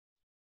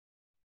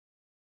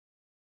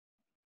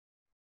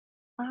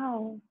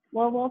Oh,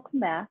 well, welcome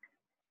back.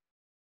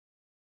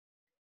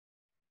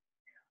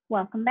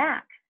 Welcome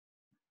back.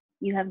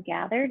 You have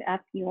gathered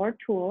up your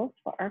tools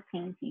for our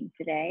painting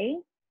today.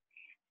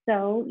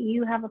 So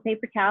you have a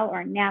paper towel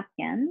or a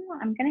napkin.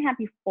 I'm going to have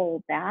you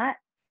fold that.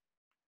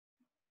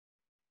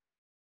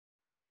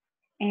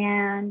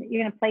 And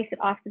you're going to place it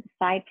off to the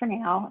side for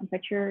now and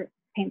put your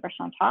paintbrush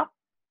on top.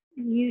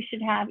 You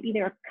should have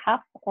either a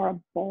cup or a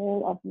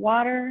bowl of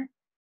water.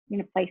 You're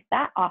going to place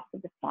that off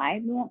to the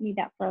side. We won't need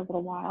that for a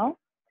little while.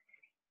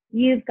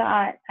 You've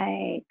got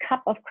a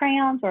cup of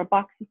crayons or a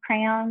box of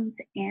crayons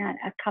and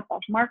a cup of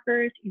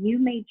markers. You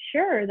made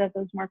sure that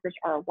those markers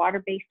are a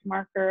water-based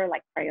marker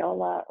like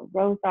Crayola or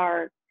Rose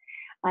Art.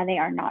 They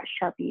are not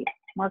Sharpie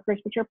markers,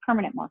 which are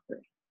permanent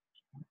markers.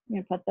 You're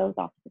going to put those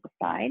off to the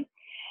side.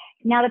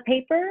 Now the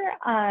paper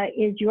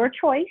is your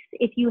choice.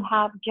 If you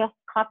have just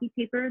copy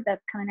paper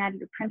that's coming out of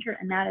your printer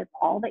and that is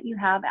all that you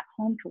have at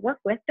home to work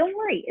with, don't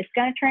worry, it's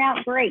going to turn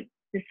out great.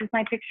 This is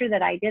my picture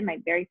that I did, my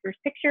very first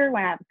picture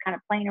when I was kind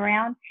of playing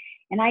around.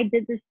 And I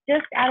did this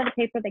just out of the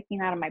paper that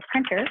came out of my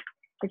printer.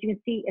 As you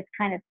can see, it's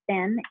kind of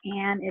thin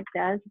and it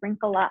does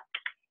wrinkle up.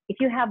 If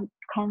you have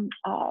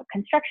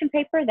construction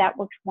paper, that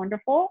works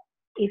wonderful.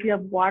 If you have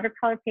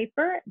watercolor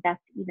paper,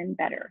 that's even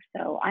better.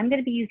 So I'm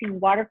going to be using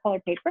watercolor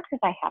paper because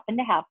I happen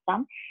to have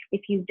some.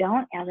 If you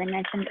don't, as I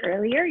mentioned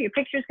earlier, your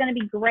picture is going to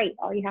be great.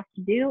 All you have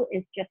to do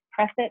is just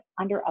press it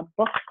under a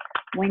book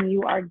when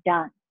you are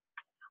done.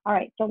 All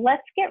right, so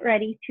let's get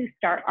ready to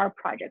start our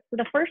project. So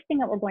the first thing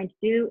that we're going to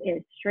do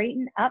is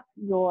straighten up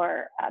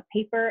your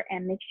paper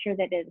and make sure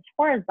that it is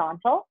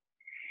horizontal.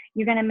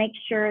 You're going to make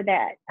sure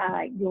that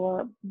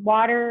your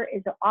water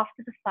is off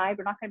to the side.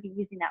 We're not going to be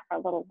using that for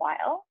a little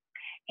while.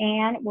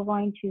 And we're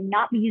going to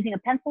not be using a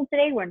pencil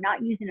today. We're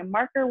not using a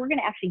marker. We're going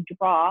to actually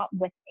draw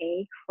with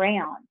a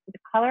crayon. So the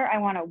color I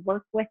want to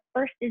work with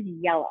first is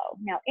yellow.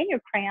 Now in your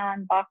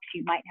crayon box,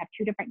 you might have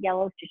 2 different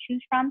yellows to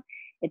choose from.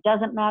 It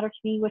doesn't matter to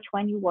me which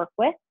one you work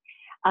with.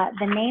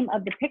 The name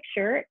of the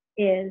picture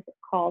is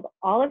called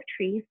Olive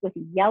Trees with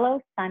Yellow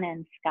Sun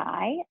and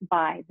Sky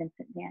by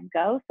Vincent Van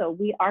Gogh. So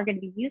we are going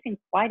to be using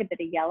quite a bit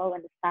of yellow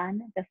in the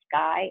sun, the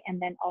sky,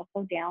 and then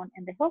also down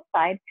in the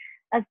hillside,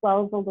 as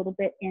well as a little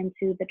bit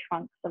into the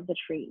trunks of the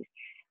trees.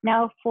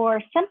 Now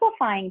for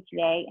simplifying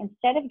today,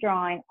 instead of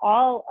drawing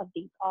all of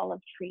these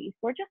olive trees,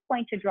 we're just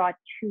going to draw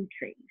 2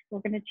 trees.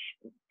 We're going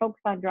to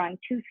focus on drawing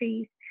 2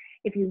 trees.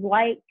 If you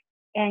like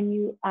and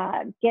you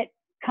get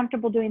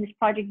comfortable doing this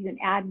project, you can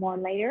add more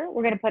later.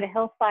 We're going to put a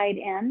hillside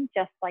in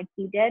just like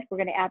he did. We're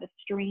going to add a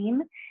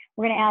stream.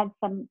 We're going to add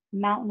some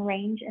mountain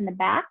range in the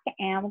back,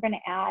 and we're going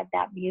to add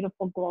that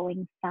beautiful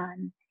glowing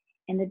sun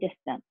in the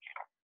distance.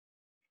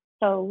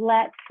 So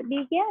let's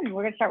begin.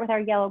 We're going to start with our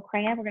yellow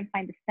crayon. We're going to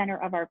find the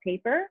center of our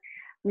paper.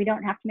 We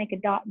don't have to make a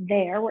dot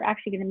there. We're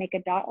actually going to make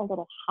a dot a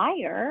little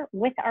higher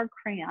with our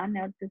crayon.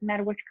 Now, it doesn't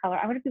matter which color.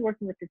 I'm going to be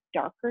working with this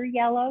darker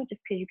yellow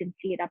just because you can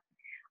see it up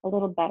a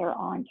little better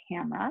on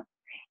camera.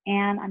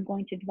 And I'm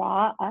going to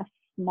draw a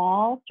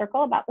small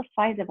circle about the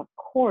size of a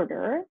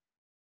quarter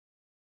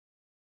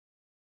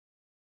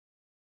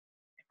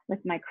with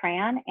my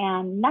crayon.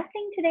 And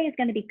nothing today is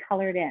going to be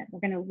colored in. We're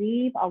going to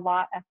leave a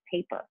lot of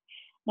paper.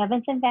 Now,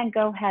 Vincent Van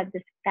Gogh had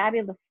this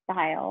fabulous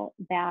style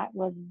that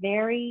was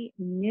very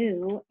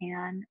new,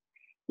 and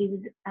he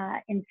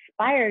was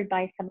inspired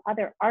by some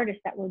other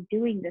artists that were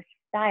doing this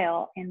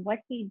style. And what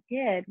he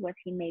did was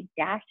he made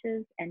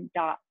dashes and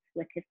dots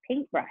with his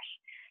paintbrush.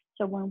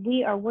 So when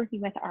we are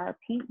working with our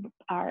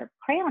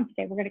crayons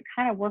today, we're going to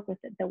kind of work with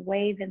it the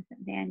way Vincent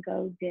Van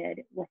Gogh did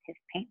with his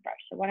paintbrush.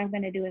 So what I'm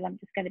going to do is I'm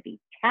just going to be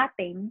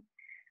tapping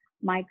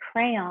my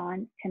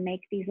crayon to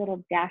make these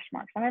little dash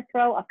marks. I'm going to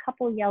throw a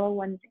couple yellow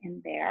ones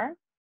in there.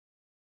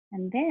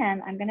 And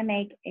then I'm going to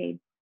make a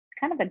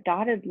kind of a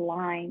dotted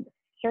line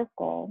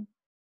circle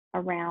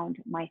around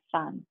my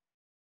sun.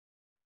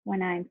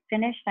 When I'm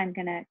finished, I'm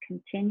going to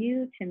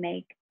continue to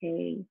make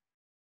a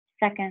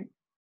second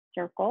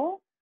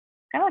circle,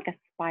 kind of like a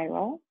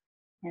spiral,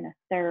 and a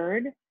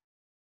third,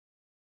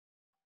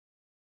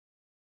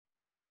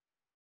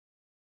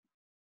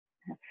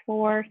 a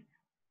fourth,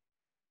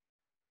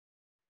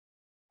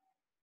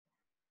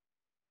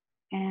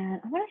 and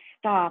I'm going to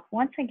stop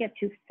once I get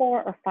to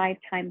 4 or 5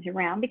 times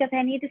around because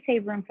I need to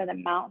save room for the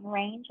mountain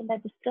range in the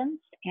distance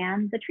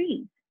and the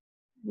trees.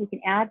 We can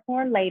add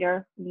more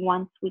later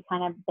once we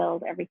kind of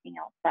build everything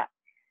else up.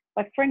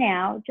 But for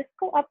now, just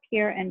go up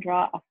here and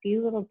draw a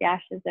few little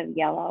dashes of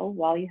yellow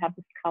while you have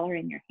this color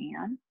in your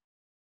hand.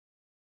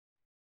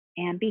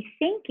 And be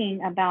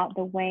thinking about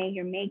the way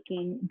you're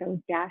making those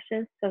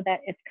dashes so that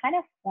it's kind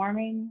of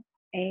forming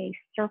a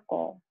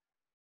circle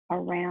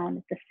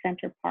around the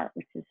center part,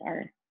 which is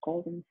our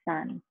golden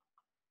sun.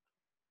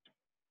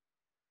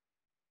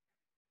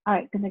 All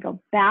right, going to go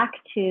back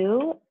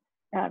to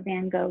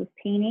Van Gogh's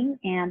painting,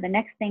 and the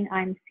next thing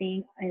I'm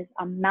seeing is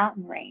a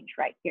mountain range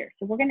right here.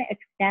 So we're going to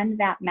extend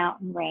that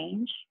mountain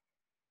range.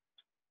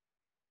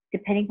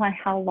 Depending on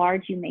how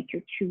large you make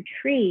your 2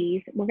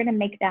 trees, we're going to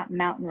make that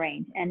mountain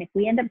range. And if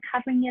we end up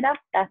covering it up,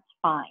 that's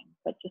fine.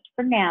 But just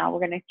for now, we're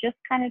going to just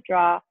kind of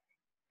draw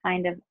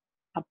kind of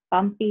a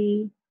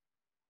bumpy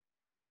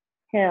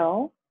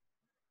hill.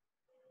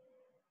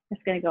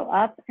 It's going to go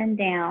up and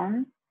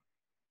down.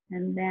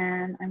 And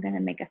then I'm going to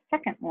make a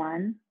second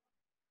one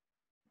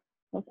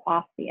goes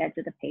off the edge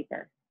of the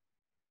paper.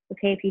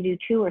 Okay, if you do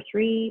 2 or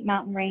 3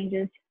 mountain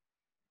ranges,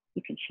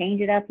 you can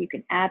change it up. You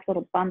can add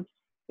little bumps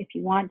if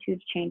you want to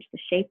change the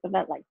shape of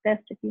it like this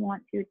if you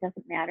want to. It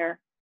doesn't matter.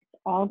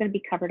 It's all going to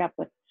be covered up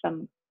with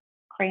some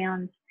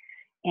crayons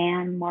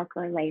and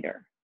marker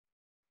later.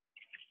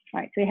 All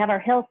right, so we have our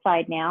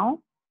hillside now.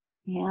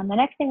 And the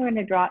next thing we're going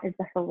to draw is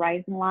the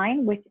horizon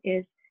line, which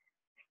is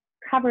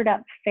covered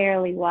up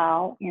fairly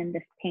well in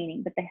this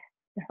painting. But the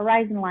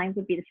horizon line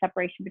would be the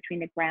separation between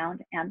the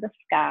ground and the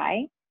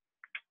sky.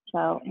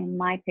 So in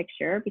my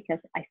picture, because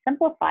I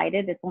simplified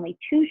it, it's only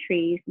 2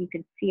 trees, you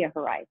can see a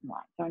horizon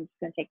line. So I'm just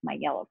going to take my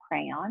yellow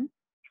crayon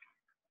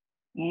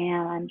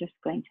and I'm just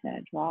going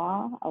to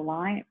draw a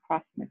line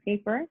across my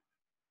paper,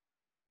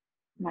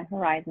 my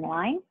horizon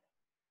line.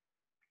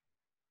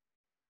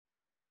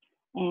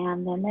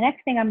 And then the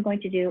next thing I'm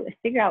going to do is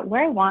figure out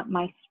where I want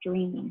my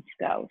stream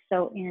to go.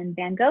 So in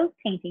Van Gogh's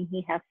painting,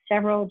 he has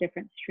several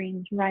different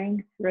streams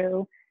running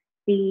through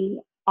the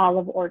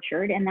olive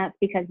orchard, and that's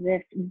because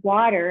this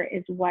water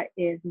is what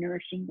is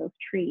nourishing those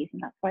trees,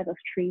 and that's why those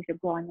trees are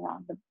growing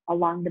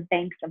along the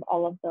banks of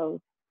all of those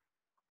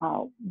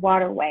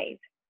waterways.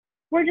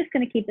 We're just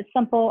going to keep it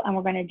simple, and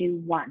we're going to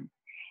do 1.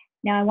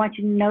 Now I want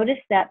you to notice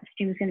that the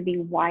stream is going to be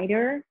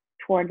wider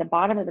toward the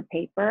bottom of the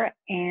paper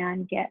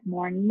and get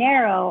more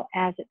narrow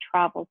as it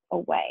travels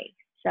away.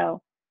 So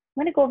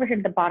I'm going to go over here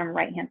to the bottom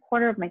right-hand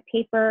corner of my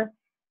paper,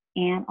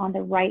 and on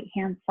the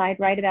right-hand side,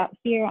 right about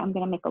here, I'm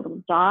going to make a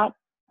little dot,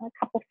 a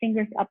couple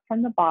fingers up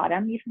from the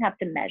bottom. You don't have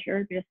to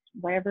measure, just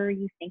wherever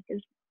you think is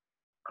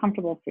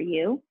comfortable for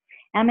you.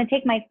 And I'm going to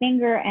take my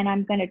finger and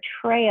I'm going to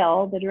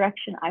trail the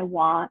direction I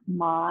want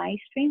my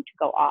stream to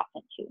go off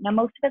into. Now,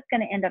 most of it's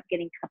going to end up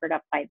getting covered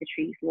up by the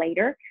trees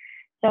later.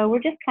 So we're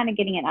just kind of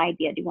getting an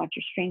idea. Do you want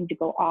your stream to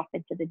go off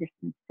into the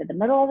distance to the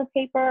middle of the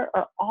paper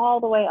or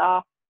all the way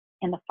off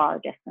in the far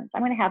distance?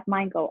 I'm going to have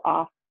mine go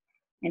off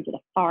into the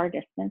far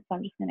distance. So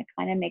I'm just going to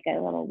kind of make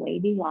a little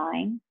wavy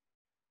line.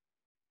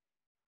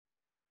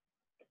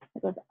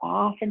 It goes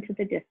off into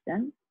the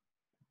distance.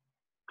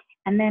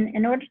 And then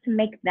in order to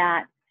make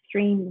that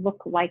stream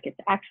look like it's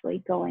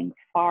actually going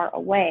far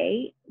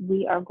away,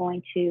 we are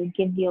going to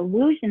give the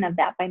illusion of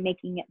that by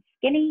making it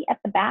skinny at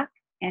the back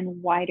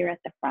and wider at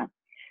the front.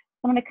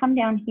 So I'm going to come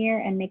down here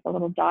and make a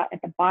little dot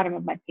at the bottom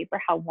of my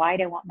paper, how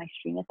wide I want my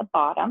stream at the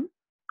bottom.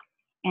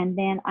 And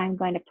then I'm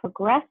going to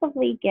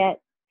progressively get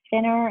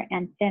thinner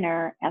and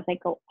thinner as I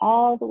go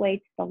all the way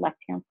to the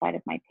left-hand side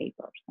of my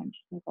paper. So I'm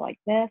just going to go like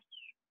this,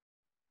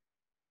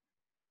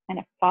 kind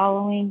of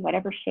following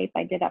whatever shape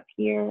I did up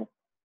here.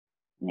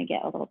 I'm going to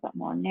get a little bit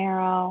more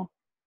narrow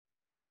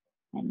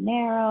and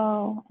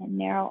narrow and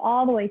narrow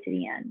all the way to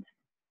the end.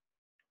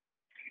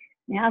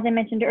 Now, as I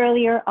mentioned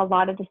earlier, a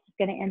lot of this is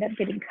going to end up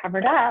getting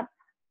covered up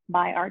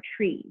by our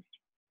trees,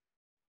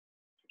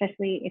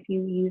 especially if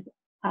you use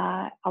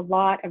a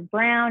lot of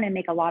brown and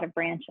make a lot of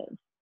branches.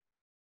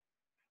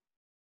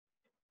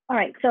 All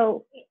right,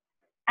 so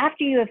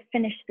after you have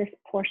finished this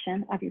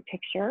portion of your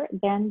picture,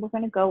 then we're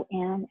going to go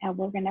in and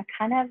we're going to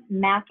kind of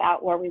map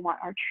out where we want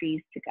our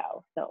trees to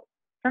go. So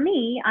for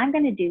me, I'm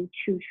going to do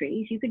 2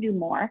 trees. You could do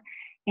more.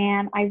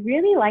 And I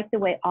really like the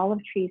way olive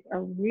trees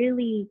are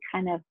really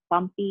kind of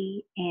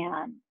bumpy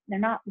and they're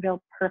not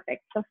real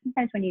perfect. So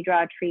sometimes when you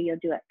draw a tree, you'll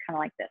do it kind of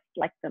like this,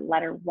 like the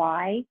letter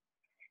Y.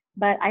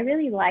 But I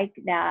really like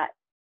that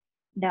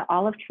the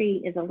olive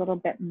tree is a little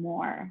bit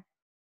more,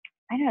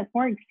 I don't know, it's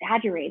more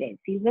exaggerated.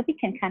 So you really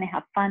can kind of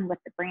have fun with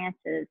the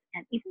branches,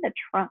 and even the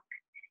trunk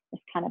is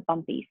kind of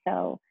bumpy.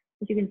 So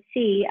as you can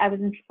see, I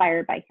was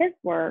inspired by his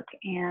work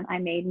and I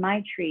made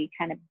my tree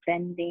kind of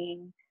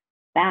bending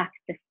back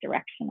this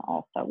direction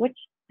also, which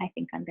I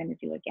think I'm going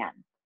to do again.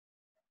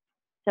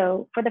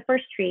 So for the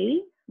first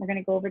tree, we're going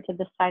to go over to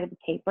this side of the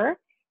paper,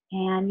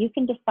 and you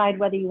can decide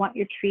whether you want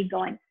your tree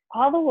going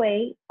all the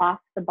way off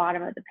the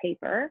bottom of the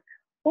paper,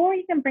 or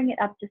you can bring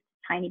it up just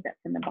a tiny bit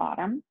from the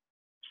bottom.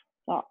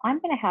 So I'm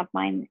going to have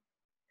mine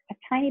a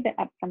tiny bit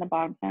up from the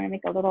bottom. So I'm going to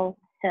make a little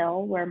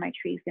hill where my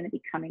tree is going to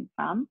be coming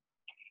from.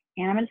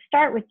 And I'm going to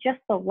start with just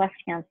the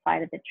left-hand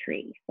side of the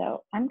tree.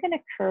 So I'm going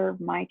to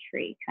curve my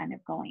tree kind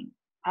of going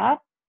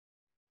up.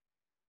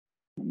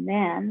 And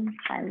then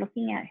by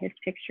looking at his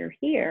picture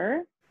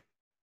here,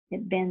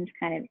 it bends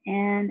kind of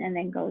in and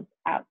then goes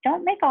out.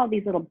 Don't make all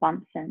these little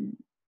bumps and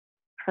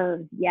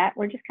curves yet.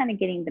 We're just kind of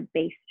getting the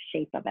base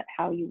shape of it,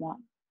 how you want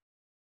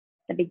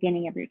the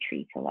beginning of your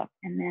tree to look.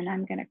 And then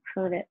I'm going to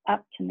curve it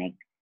up to make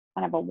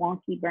kind of a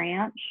wonky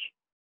branch.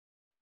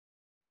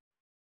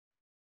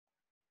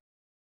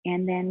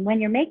 And then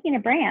when you're making a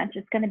branch,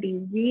 it's going to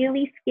be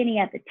really skinny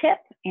at the tip,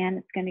 and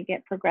it's going to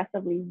get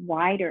progressively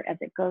wider as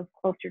it goes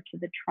closer to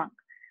the trunk.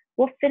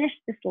 We'll finish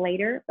this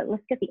later, but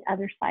let's get the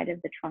other side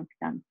of the trunk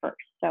done first.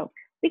 So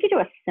we could do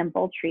a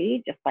simple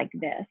tree just like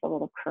this, a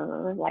little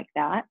curve like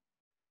that.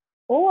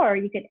 Or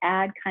you could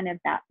add kind of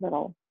that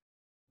little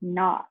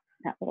knot,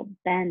 that little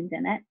bend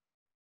in it.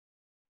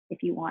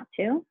 if you want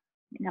to.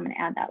 And I'm going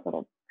to add that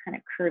little kind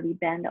of curvy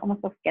bend. It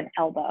almost looks like an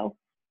elbow.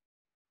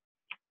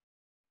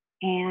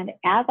 And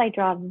as I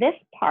draw this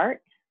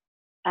part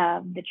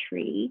of the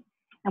tree,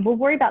 and we'll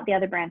worry about the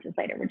other branches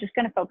later. We're just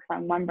going to focus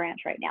on one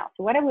branch right now.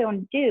 So what I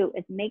want to do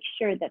is make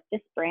sure that this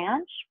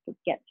branch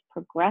gets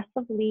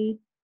progressively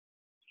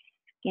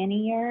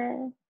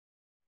skinnier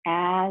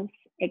as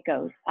it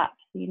goes up.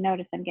 So you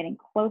notice I'm getting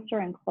closer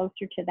and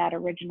closer to that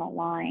original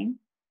line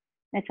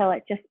until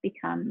it just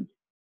becomes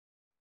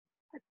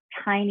a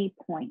tiny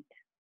point.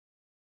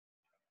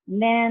 And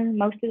then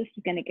most of this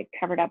is going to get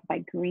covered up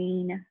by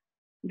green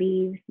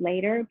leaves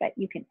later, but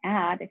you can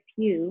add a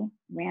few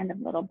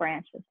random little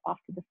branches off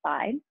to the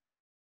side.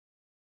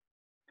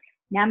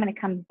 Now I'm going to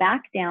come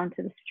back down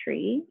to this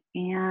tree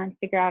and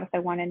figure out if I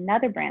want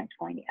another branch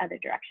going the other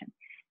direction.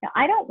 Now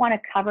I don't want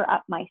to cover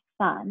up my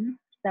sun,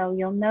 so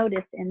you'll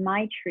notice in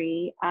my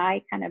tree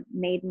I kind of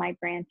made my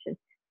branches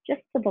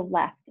just to the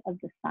left of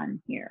the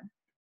sun here.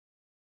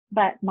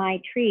 But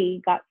my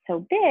tree got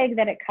so big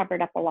that it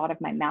covered up a lot of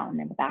my mountain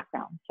in the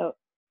background. So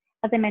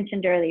as I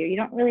mentioned earlier, you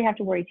don't really have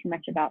to worry too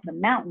much about the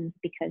mountains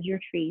because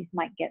your trees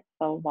might get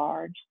so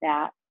large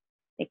that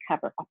they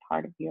cover a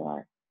part of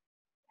your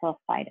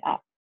hillside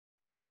up.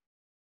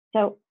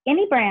 So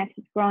any branch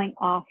that's growing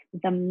off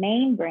the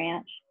main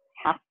branch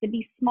has to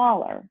be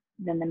smaller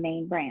than the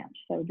main branch.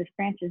 So this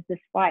branch is this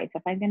wide. So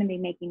if I'm going to be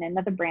making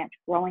another branch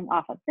growing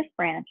off of this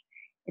branch,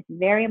 it's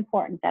very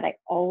important that I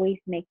always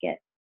make it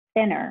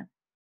thinner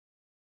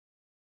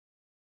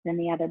than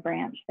the other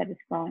branch that is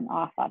growing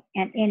off of.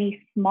 And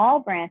any small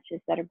branches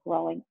that are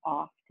growing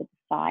off to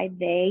the side,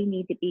 they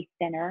need to be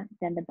thinner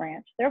than the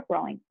branch they're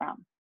growing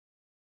from.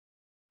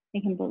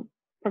 They can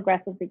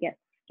progressively get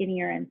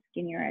skinnier and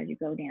skinnier as you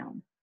go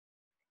down.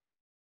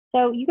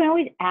 So you can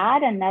always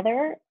add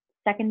another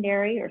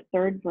secondary or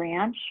third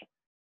branch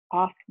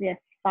off this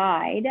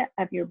side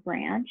of your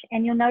branch.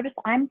 And you'll notice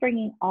I'm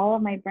bringing all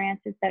of my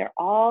branches that are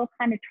all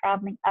kind of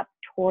traveling up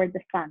toward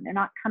the sun. They're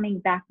not coming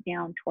back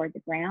down toward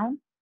the ground.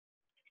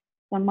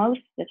 So most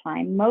of the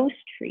time, most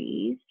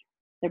trees,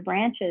 the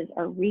branches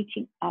are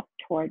reaching up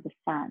toward the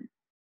sun.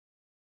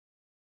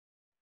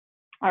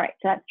 All right,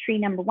 so that's tree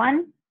number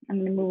one. I'm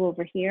going to move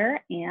over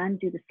here and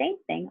do the same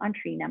thing on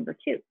tree number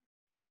two.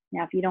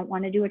 Now, if you don't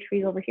want to do a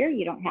tree over here,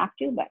 you don't have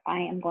to, but I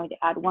am going to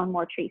add one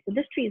more tree. So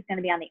this tree is going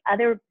to be on the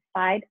other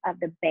side of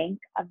the bank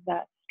of the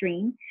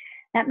stream.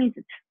 That means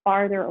it's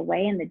farther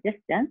away in the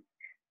distance.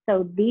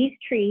 So these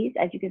trees,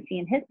 as you can see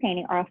in his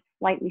painting, are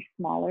slightly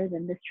smaller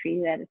than this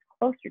tree that is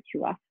closer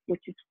to us,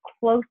 which is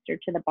closer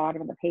to the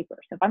bottom of the paper.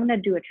 So if I'm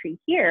going to do a tree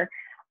here,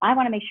 I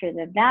want to make sure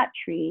that that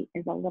tree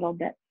is a little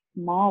bit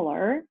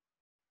smaller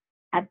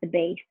at the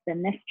base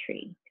than this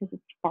tree because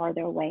it's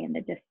farther away in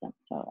the distance.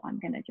 So I'm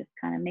going to just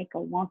kind of make a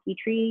wonky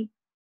tree,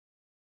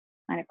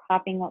 kind of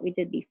copying what we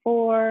did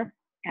before,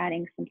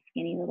 adding some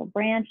skinny little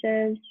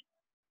branches,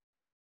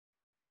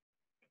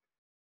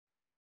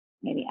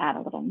 maybe add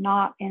a little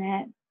knot in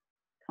it,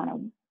 kind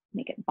of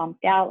make it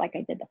bumped out like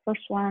I did the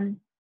first one.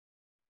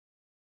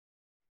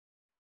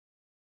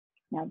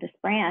 Now this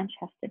branch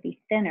has to be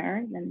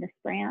thinner than this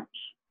branch.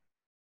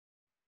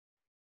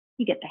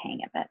 You get the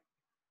hang of it.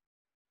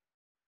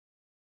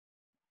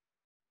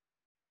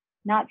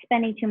 Not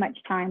spending too much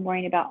time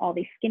worrying about all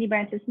these skinny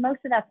branches.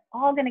 Most of that's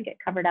all going to get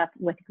covered up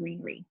with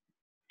greenery.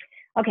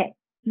 Okay,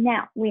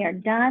 now we are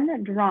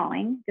done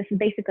drawing. This is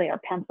basically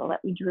our pencil that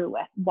we drew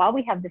with. While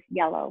we have this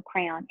yellow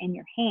crayon in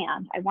your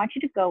hand, I want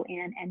you to go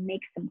in and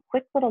make some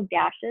quick little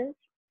dashes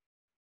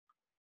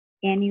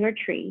in your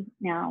tree.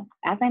 Now,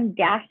 as I'm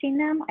dashing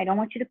them, I don't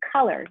want you to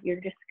color.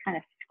 You're just kind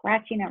of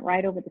scratching it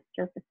right over the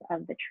surface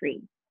of the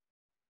tree,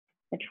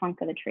 the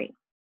trunk of the tree.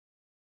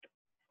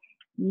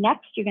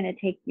 Next, you're going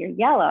to take your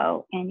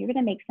yellow and you're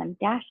going to make some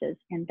dashes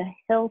in the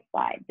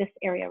hillside, this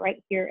area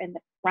right here in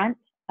the front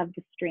of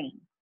the stream.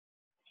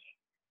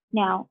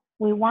 Now,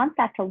 we want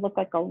that to look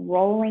like a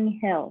rolling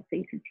hill, so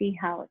you can see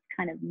how it's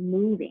kind of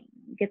moving.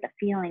 You get the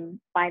feeling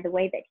by the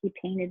way that he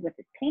painted with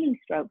his painting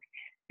strokes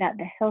that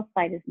the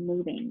hillside is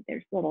moving.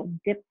 There's little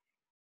dips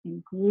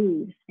and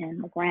grooves in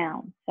the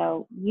ground.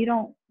 So you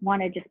don't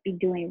want to just be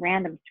doing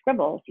random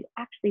scribbles. You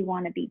actually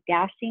want to be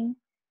dashing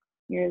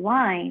your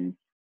lines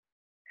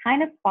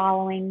kind of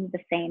following the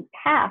same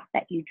path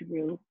that you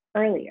drew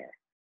earlier.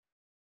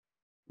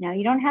 Now,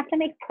 you don't have to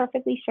make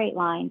perfectly straight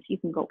lines. You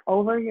can go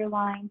over your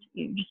lines.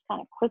 You're just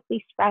kind of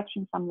quickly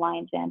scratching some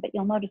lines in, but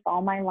you'll notice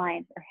all my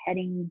lines are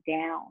heading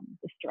down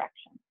this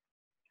direction.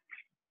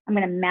 I'm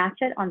going to match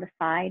it on the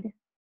side,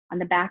 on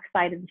the back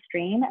side of the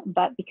stream,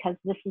 but because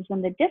this is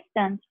in the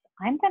distance,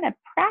 I'm going to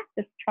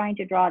practice trying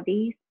to draw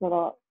these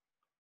little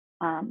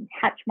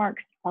hatch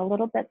marks a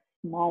little bit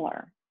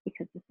smaller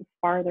because this is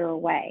farther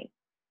away.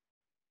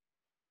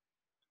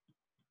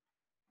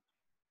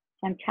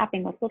 I'm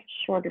tapping with little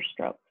shorter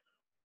strokes.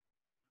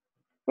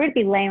 We're going to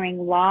be layering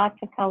lots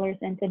of colors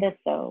into this,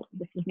 so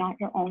this is not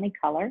your only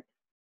color.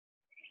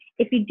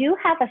 If you do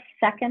have a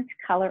second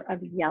color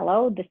of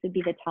yellow, this would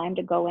be the time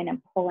to go in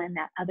and pull in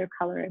that other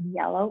color of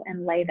yellow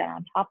and lay that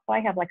on top. So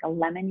I have like a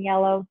lemon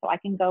yellow, so I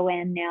can go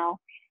in now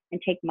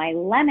and take my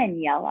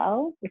lemon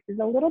yellow, which is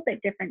a little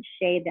bit different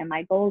shade than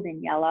my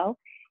golden yellow.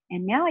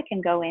 And now I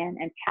can go in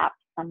and tap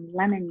some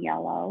lemon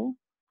yellow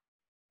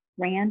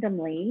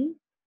randomly,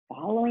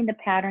 following the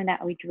pattern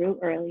that we drew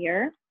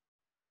earlier,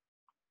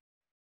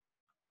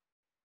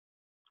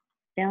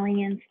 filling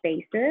in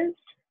spaces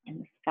in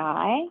the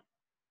sky.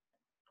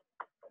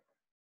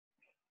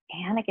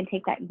 And I can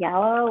take that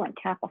yellow and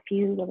tap a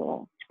few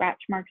little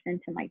scratch marks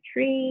into my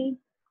tree.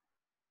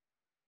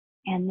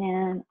 And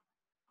then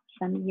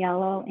some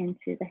yellow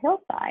into the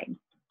hillside.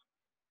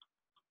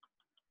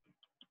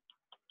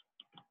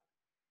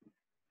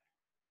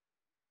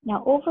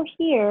 Now over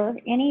here,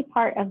 any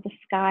part of the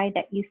sky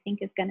that you think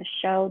is going to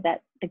show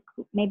that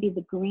maybe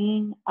the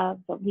green of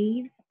the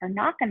leaves are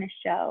not going to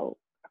show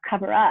or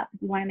cover up,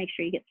 you want to make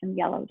sure you get some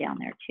yellow down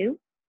there too.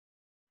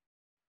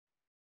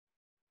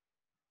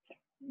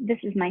 This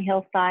is my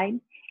hillside.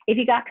 If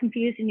you got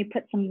confused and you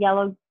put some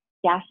yellow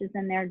dashes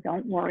in there,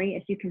 don't worry.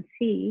 As you can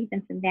see,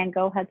 Vincent Van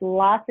Gogh has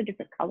lots of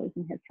different colors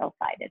in his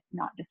hillside. It's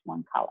not just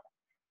one color.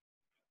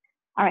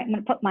 All right, I'm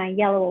going to put my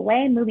yellow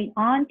away, moving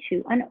on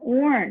to an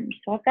orange.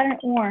 So I've got an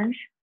orange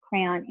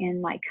crayon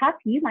in my cup.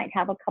 You might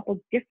have a couple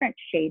different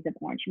shades of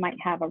orange. You might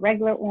have a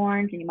regular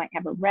orange and you might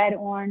have a red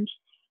orange.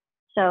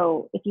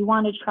 So if you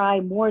want to try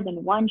more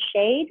than one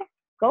shade,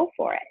 go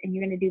for it. And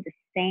you're going to do the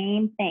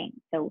same thing.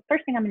 So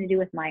first thing I'm going to do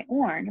with my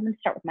orange, I'm going to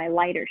start with my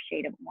lighter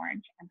shade of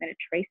orange. I'm going to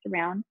trace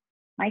around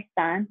my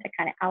sun to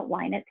kind of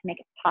outline it to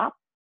make it pop.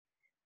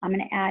 I'm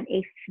going to add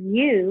a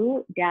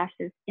few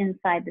dashes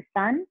inside the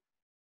sun.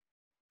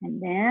 And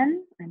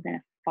then I'm going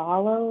to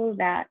follow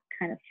that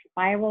kind of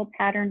spiral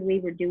pattern we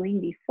were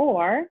doing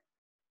before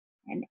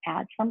and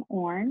add some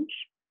orange.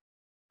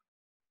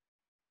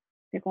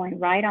 They're going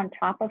right on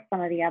top of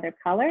some of the other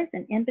colors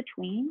and in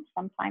between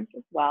sometimes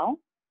as well.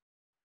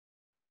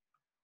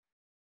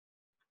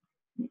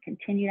 And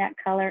continue that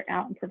color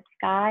out into the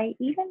sky,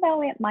 even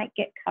though it might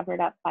get covered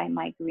up by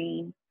my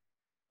green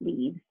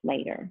leaves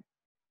later.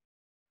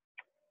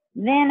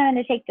 Then I'm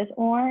going to take this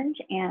orange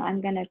and I'm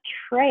going to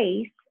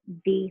trace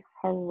the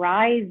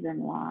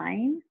horizon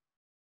line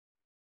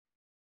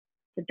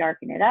to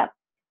darken it up.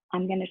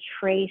 I'm going to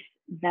trace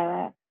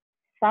the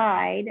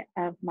side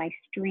of my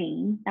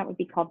stream. That would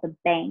be called the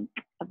bank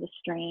of the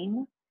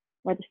stream,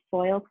 where the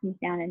soil comes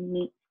down and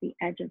meets the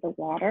edge of the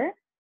water.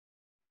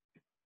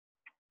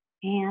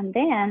 And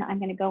then I'm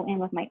going to go in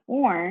with my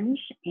orange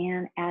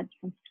and add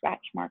some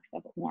scratch marks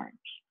of orange.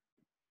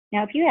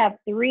 Now, if you have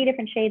 3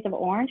 different shades of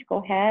orange, go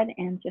ahead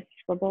and just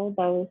scribble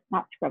those,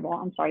 not scribble,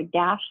 I'm sorry,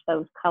 dash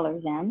those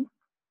colors in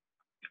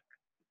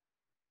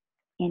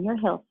your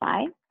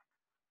hillside.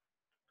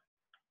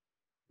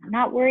 I'm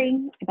not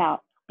worrying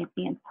about it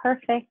being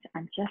perfect.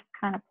 I'm just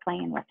kind of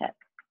playing with it.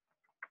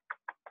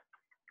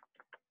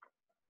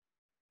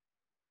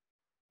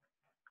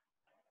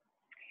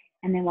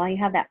 And then while you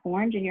have that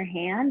orange in your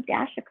hand,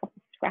 dash a couple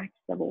scratches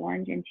of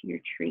orange into your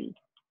tree.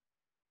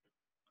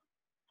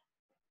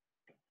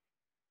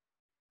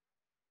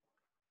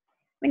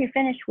 When you're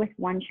finished with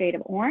one shade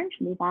of orange,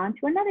 move on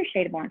to another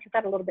shade of orange. I've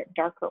got a little bit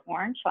darker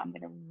orange, so I'm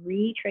going to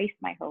retrace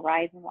my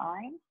horizon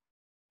line.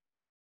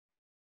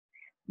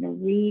 I'm going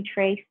to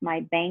retrace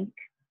my bank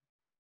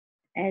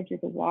edge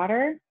of the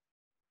water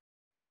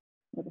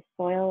where the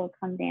soil will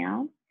come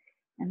down.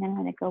 And then I'm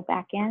going to go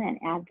back in and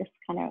add this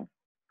kind of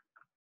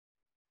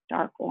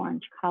dark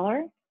orange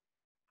color,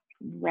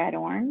 red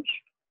orange.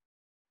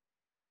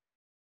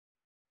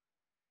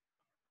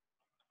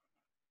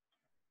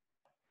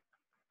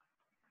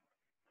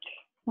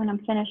 When I'm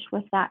finished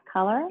with that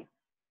color,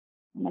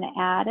 I'm going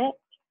to add it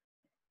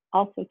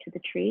also to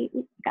the tree.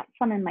 Oops, got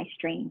some in my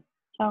stream,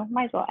 so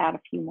might as well add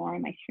a few more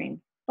in my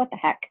stream. What the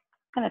heck?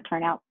 It's going to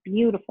turn out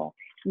beautiful.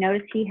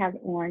 Notice he has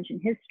orange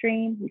in his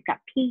stream. He's got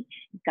peach,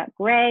 he's got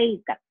gray,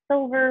 he's got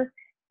silver,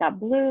 he's got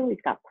blue,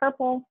 he's got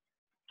purple.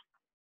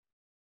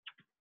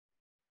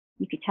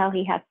 You could tell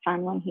he had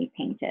fun when he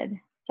painted.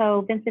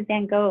 So Vincent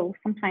Van Gogh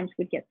sometimes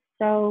would get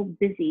so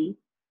busy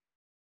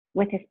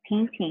with his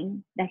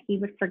painting that he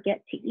would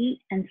forget to eat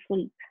and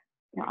sleep.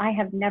 Now, I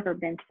have never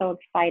been so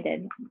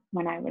excited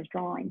when I was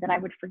drawing that I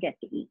would forget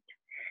to eat.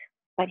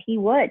 But he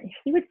would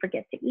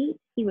forget to eat.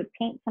 He would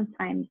paint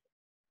sometimes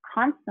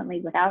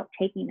constantly without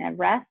taking a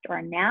rest or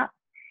a nap.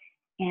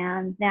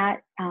 And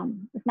that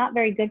was not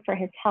very good for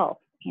his health.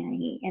 And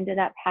he ended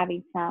up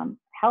having some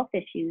health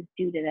issues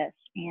due to this.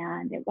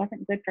 And it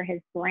wasn't good for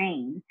his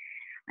brain.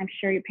 I'm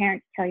sure your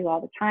parents tell you all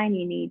the time,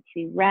 you need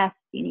to rest,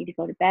 you need to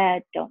go to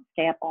bed, don't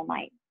stay up all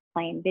night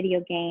playing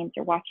video games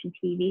or watching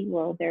TV.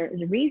 Well, there is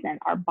a reason.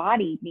 Our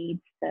body needs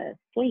to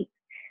sleep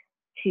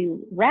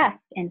to rest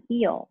and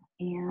heal.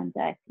 And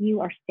if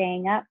you are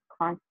staying up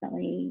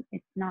constantly,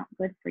 it's not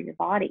good for your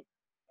body.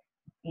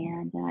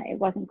 And it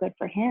wasn't good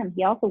for him.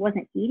 He also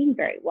wasn't eating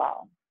very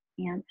well.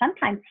 And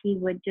sometimes he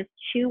would just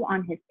chew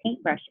on his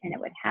paintbrush and it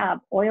would have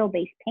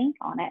oil-based paint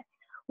on it,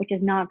 which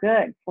is not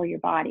good for your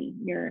body.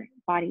 Your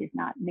body is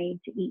not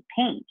made to eat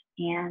paint.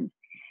 And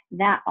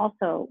that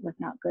also was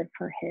not good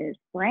for his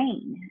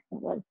brain.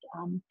 It was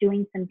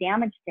doing some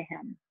damage to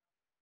him.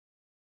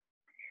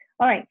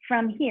 All right,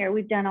 from here,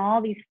 we've done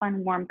all these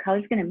fun warm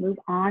colors. We're going to move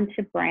on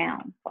to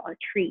brown for our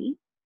tree.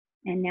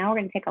 And now we're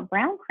going to take a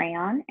brown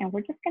crayon and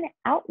we're just going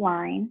to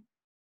outline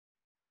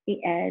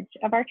the edge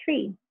of our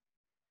tree.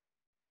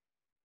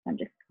 I'm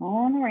just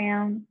going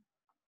around,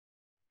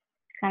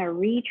 kind of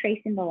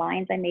retracing the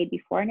lines I made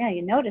before. Now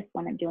you notice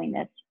when I'm doing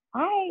this,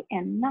 I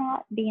am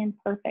not being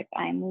perfect.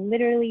 I'm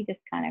literally just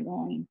kind of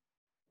going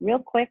real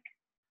quick,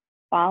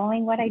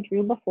 following what I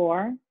drew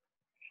before.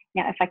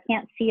 Now, if I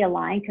can't see a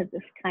line because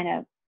it's kind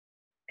of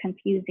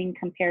confusing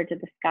compared to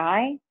the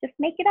sky, just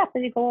make it up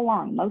as you go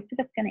along. Most of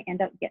it's going to end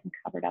up getting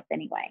covered up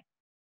anyway.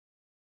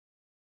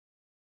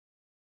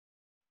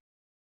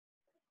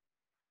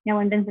 Now,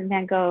 when Vincent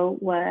Van Gogh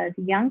was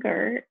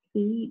younger,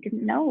 he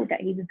didn't know that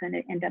he was going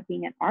to end up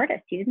being an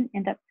artist. He didn't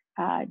end up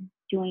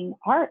doing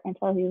art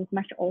until he was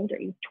much older.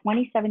 He was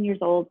 27 years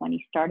old when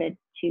he started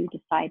to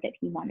decide that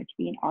he wanted to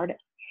be an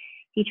artist.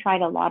 He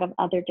tried a lot of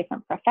other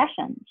different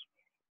professions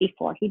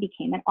before he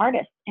became an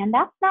artist. And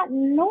that's not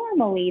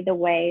normally the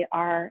way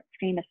our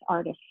famous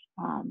artists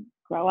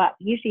grow up.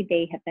 Usually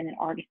they have been an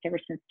artist ever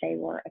since they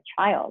were a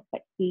child,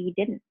 but he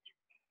didn't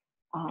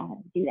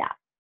do that.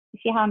 You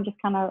see how I'm just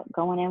kind of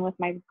going in with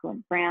my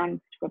brown,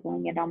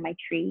 scribbling it on my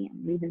tree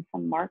and leaving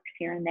some marks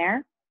here and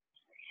there.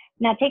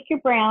 Now take your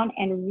brown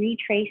and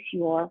retrace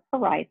your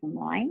horizon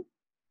line.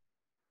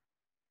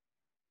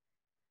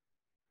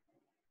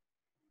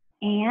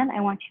 And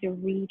I want you to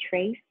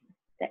retrace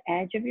the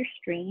edge of your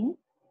stream.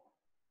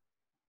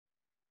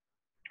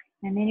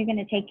 And then you're going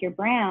to take your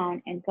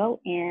brown and go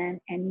in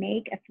and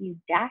make a few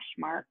dash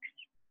marks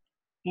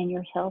in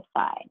your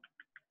hillside.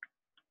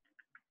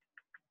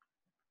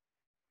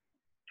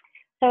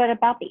 So at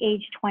about the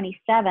age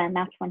 27,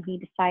 that's when he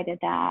decided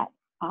that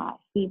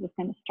he was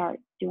going to start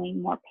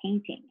doing more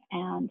painting.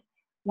 And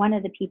one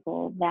of the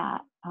people that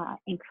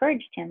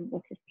encouraged him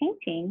with his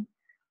painting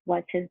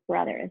was his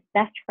brother. His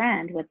best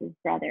friend was his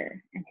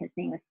brother, and his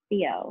name was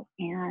Theo.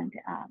 And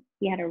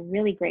he had a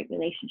really great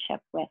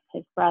relationship with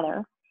his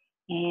brother.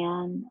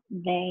 And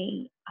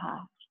they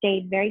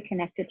stayed very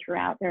connected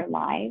throughout their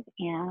lives.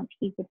 And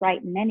he would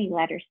write many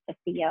letters to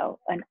Theo.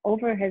 And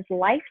over his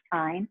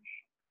lifetime,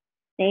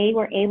 they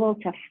were able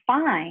to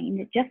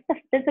find, just the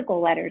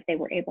physical letters they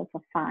were able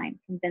to find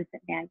from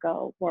Vincent Van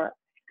Gogh were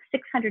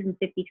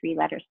 653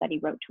 letters that he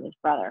wrote to his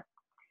brother.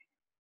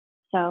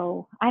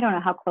 So I don't know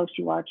how close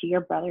you are to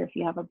your brother, if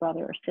you have a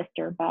brother or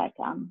sister, but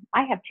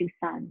I have two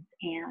sons,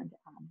 and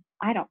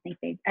I don't think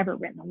they've ever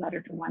written a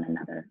letter to one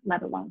another,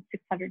 let alone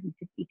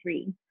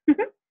 653.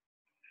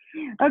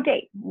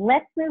 Okay,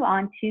 let's move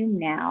on to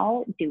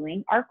now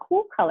doing our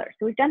cool colors.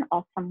 So we've done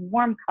all some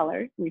warm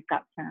colors. We've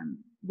got some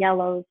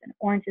yellows and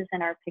oranges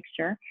in our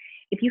picture.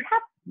 If you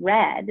have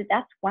red,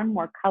 that's one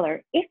more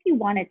color. If you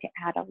wanted to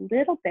add a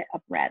little bit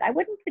of red, I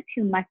wouldn't put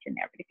too much in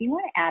there, but if you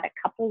want to add a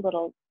couple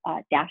little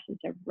dashes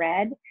of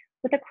red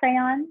with a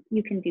crayon,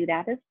 you can do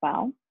that as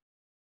well.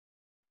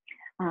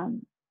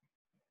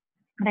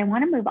 But I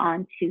want to move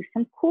on to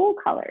some cool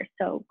colors.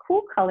 So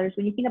cool colors,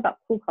 when you think about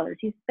cool colors,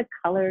 these are the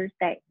colors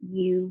that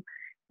you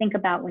think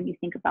about when you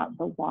think about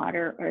the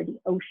water or the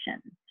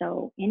ocean.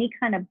 So any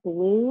kind of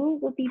blue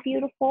would be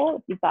beautiful.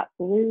 If you've got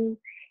blue,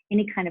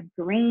 any kind of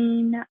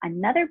green.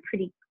 Another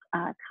pretty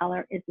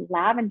color is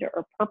lavender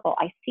or purple.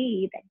 I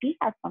see that he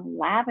has some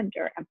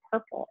lavender and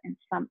purple in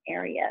some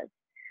areas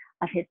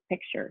of his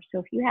picture. So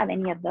if you have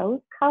any of those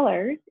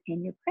colors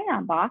in your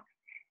crayon box,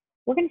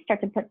 we're going to start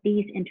to put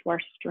these into our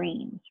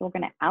stream. So we're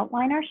going to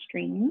outline our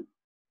stream,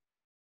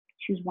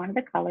 choose one of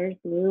the colors,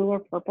 blue or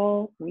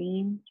purple,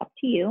 green, it's up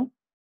to you.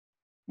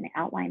 I'm going to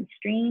outline the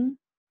stream,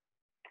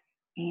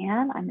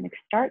 and I'm going to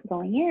start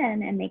going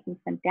in and making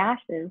some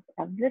dashes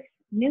of this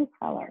new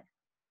color.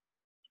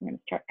 So I'm going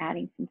to start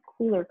adding some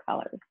cooler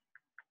colors.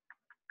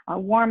 Our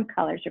warm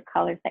colors are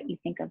colors that you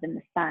think of in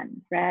the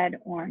sun, red,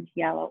 orange,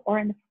 yellow, or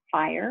in the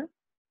fire.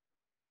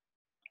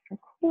 Our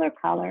cooler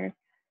colors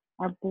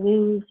are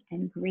blues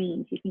and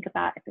greens. You think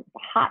about if it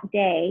was a hot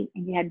day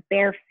and you had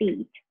bare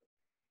feet,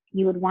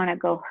 you would want to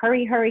go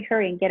hurry, hurry,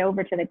 hurry and get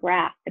over to the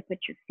grass to put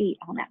your feet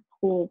on that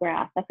cool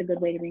grass. That's a good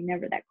way to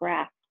remember that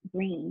grass.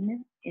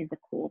 Green is a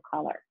cool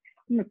color.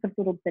 I'm going to put a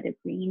little bit of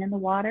green in the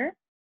water.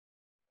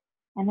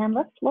 And then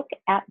let's look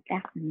at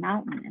that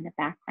mountain in the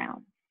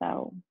background.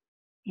 So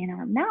in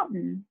our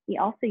mountain, we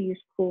also use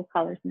cool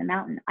colors in the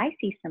mountain. I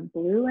see some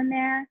blue in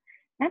there,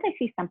 and I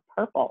see some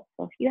purple.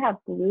 So if you have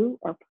blue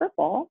or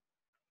purple,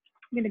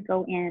 you're going to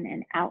go in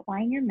and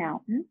outline your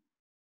mountain.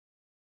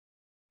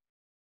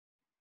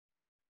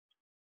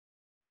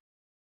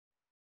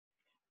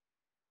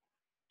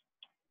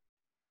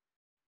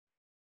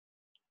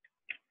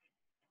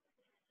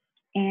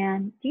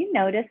 And do you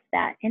notice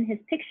that in his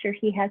picture,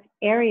 he has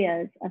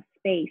areas of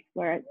space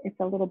where it's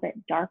a little bit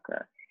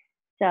darker.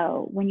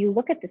 So when you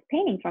look at this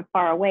painting from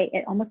far away,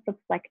 it almost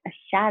looks like a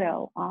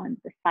shadow on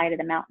the side of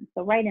the mountain.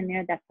 So right in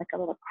there, that's like a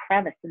little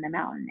crevice in the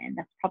mountain. And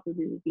that's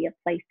probably would be a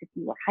place if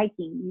you were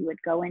hiking, you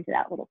would go into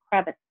that little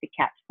crevice to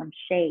catch some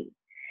shade.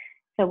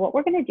 So what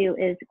we're going to do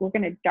is we're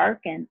going to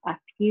darken a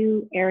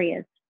few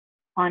areas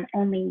on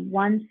only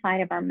one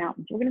side of our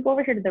mountain. So we're going to go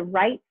over here to the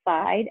right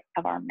side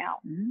of our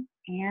mountain,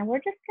 and we're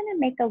just going to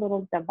make a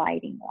little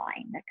dividing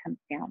line that comes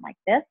down like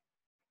this.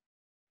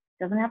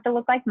 Doesn't have to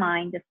look like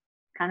mine, just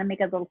kind of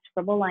make a little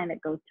scribble line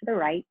that goes to the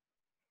right.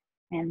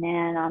 And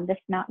then on this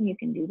mountain, you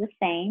can do the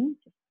same,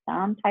 just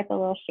some type of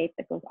little shape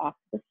that goes off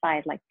to the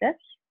side like this.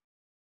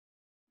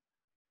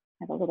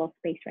 Have a little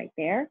space right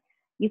there.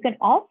 You can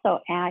also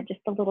add just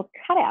a little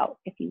cutout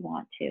if you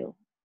want to,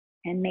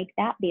 and make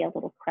that be a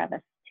little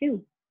crevice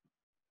too.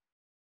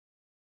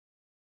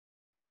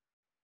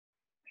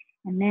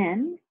 And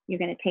then you're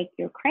going to take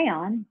your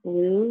crayon,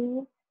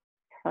 blue,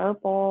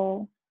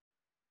 purple,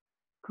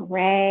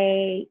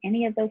 gray,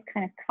 any of those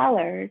kind of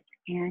colors,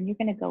 and you're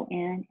going to go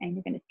in and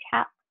you're going to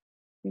tap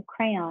your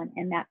crayon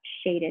in that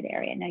shaded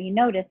area. Now you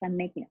notice I'm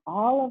making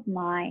all of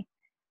my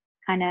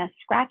kind of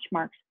scratch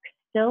marks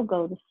still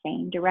go the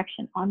same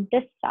direction on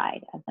this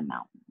side of the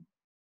mountain.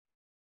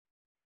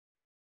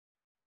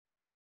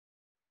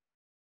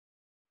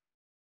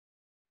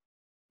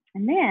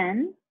 And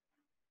then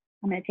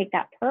I'm going to take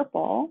that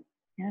purple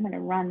and I'm going to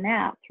run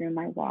that through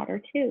my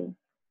water too.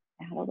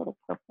 Add a little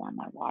purple on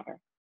my water.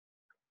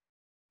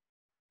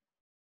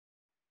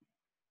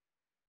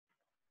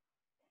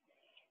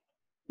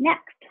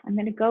 Next, I'm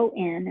going to go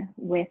in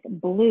with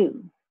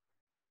blue,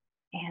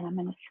 and I'm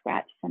going to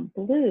scratch some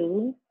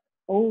blue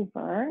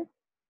over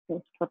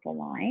those purple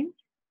lines.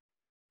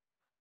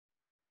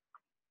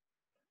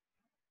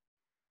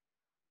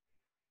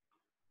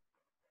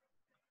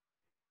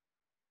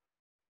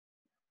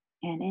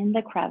 And in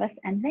the crevice,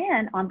 and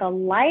then on the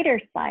lighter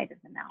side of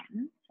the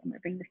mountain, so I'm going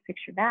to bring this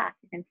picture back,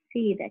 you can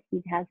see that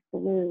he has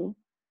blue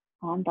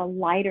on the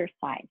lighter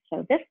side.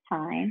 So this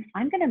time,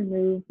 I'm going to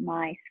move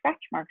my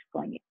scratch marks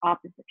going the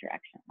opposite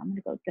direction. I'm going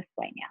to go this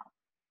way now.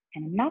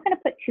 And I'm not going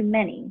to put too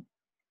many,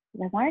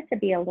 because I want it to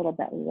be a little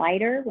bit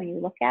lighter when you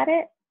look at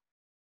it.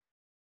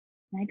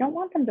 And I don't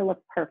want them to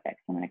look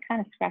perfect, so I'm going to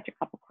kind of scratch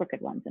a couple crooked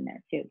ones in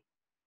there too.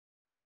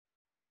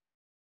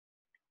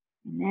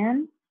 And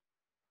then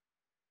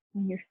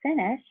when you're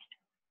finished,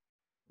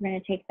 we're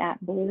going to take that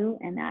blue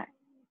and that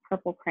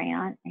purple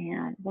crayon,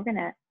 and we're going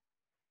to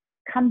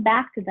come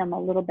back to them a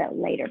little bit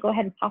later. Go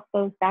ahead and pop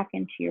those back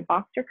into your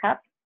box or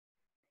cup.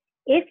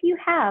 If you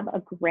have a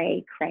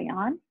gray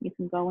crayon, you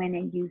can go in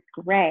and use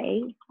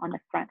gray on the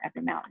front of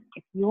the mountain.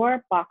 If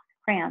your box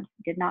of crayons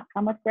did not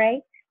come with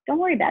gray, don't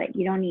worry about it.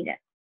 You don't need it.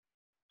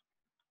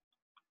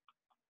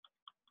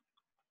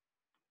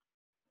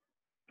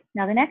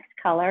 Now the next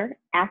color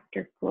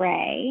after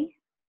gray,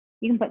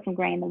 you can put some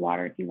gray in the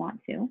water if you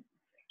want to.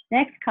 The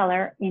next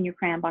color in your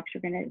crayon box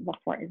you're going to look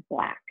for is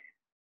black.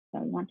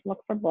 So you want to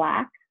look for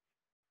black.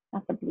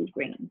 That's a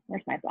blue-green.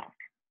 Where's my black?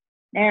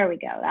 There we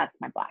go. That's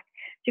my black.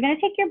 So you're going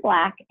to take your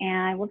black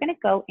and we're going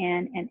to go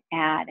in and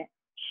add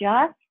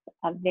just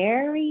a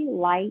very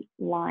light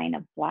line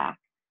of black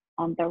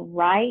on the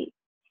right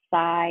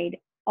side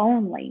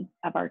only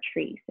of our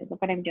tree. So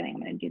look what I'm doing.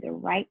 I'm going to do the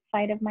right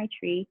side of my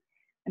tree.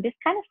 I'm just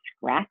kind of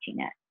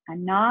scratching it.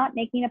 I'm not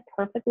making a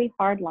perfectly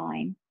hard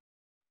line.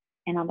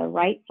 And on the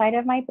right side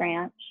of my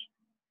branch,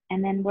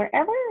 and then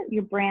wherever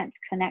your branch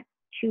connects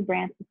two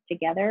branches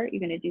together, you're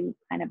going to do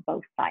kind of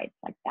both sides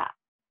like that.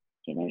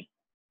 See, there's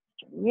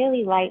a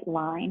really light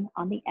line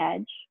on the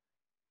edge,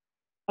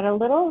 but a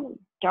little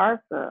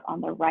darker on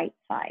the right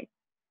side.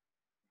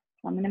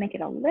 So I'm going to make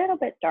it a little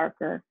bit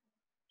darker,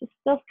 just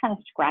still kind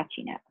of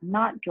scratching it. I'm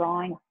not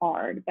drawing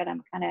hard, but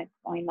I'm kind of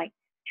going like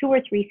 2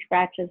 or 3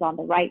 scratches on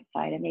the right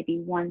side and maybe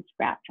 1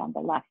 scratch on the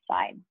left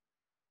side.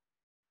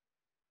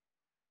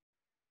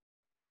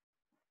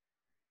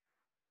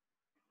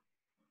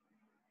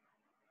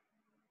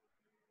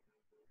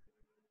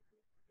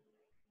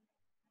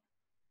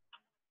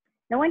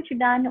 Now, once you're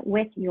done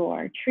with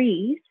your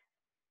trees,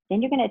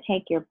 then you're going to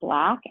take your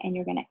black and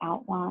you're going to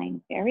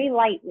outline very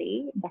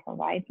lightly the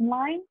horizon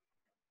line.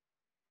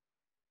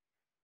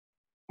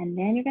 And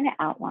then you're going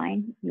to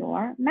outline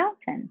your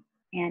mountain.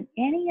 And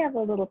any of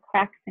the little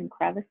cracks and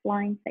crevice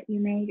lines that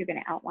you made, you're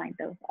going to outline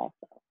those also.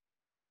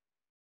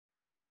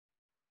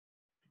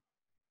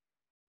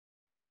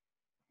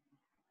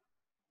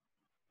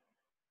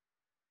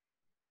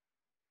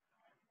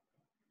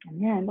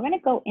 And then we're going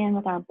to go in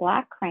with our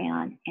black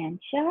crayon and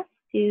just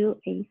do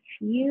a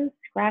few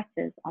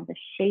scratches on the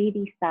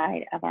shady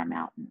side of our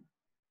mountain.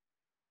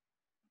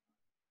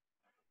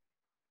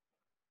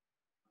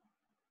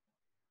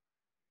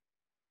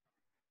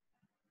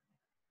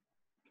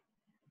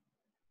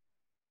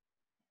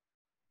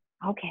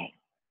 Okay,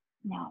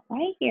 now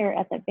right here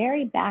at the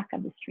very back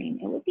of the stream,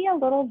 it would be a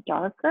little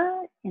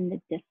darker in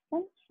the distance.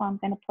 So I'm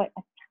going to put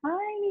a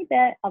tiny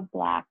bit of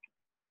black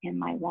in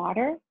my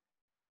water,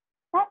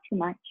 not too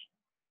much.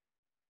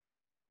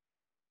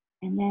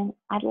 And then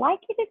I'd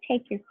like you to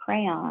take your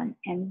crayon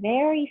and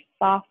very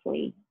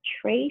softly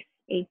trace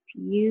a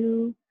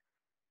few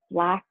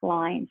black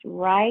lines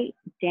right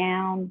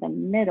down the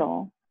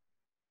middle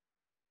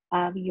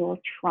of your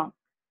trunk.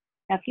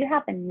 Now, if you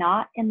have a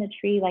knot in the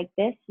tree like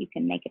this, you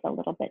can make it a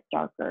little bit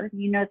darker.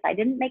 You notice I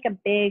didn't make a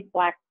big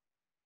black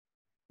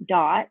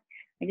dot.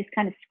 I just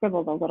kind of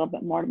scribbled a little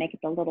bit more to make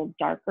it a little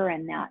darker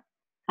in that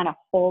kind of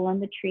hole in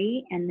the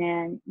tree. And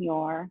then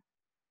your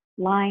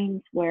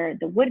lines where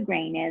the wood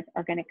grain is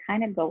are going to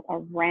kind of go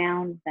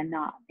around the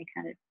knot. They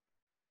kind of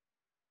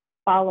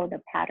follow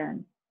the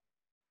pattern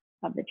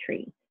of the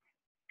tree.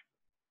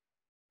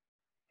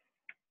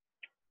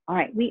 All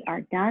right, we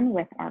are done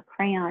with our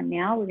crayon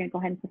now. We're going to go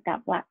ahead and put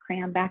that black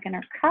crayon back in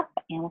our cup,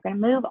 and we're going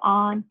to move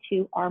on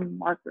to our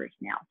markers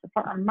now. So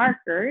for our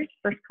markers,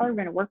 first color we're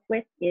going to work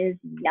with is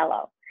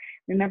yellow.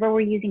 Remember,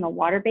 we're using a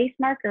water-based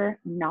marker,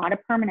 not a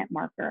permanent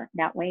marker.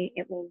 That way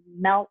it will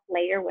melt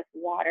later with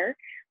water.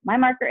 My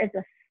marker is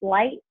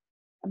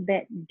a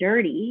bit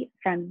dirty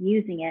from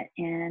using it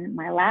in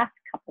my last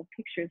couple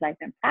pictures I've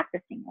been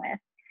practicing with,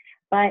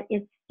 but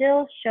it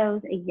still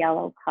shows a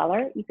yellow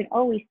color. You can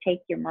always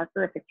take your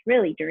marker if it's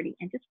really dirty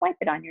and just wipe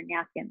it on your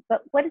napkin.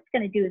 But what it's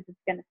going to do is it's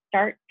going to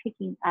start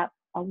picking up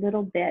a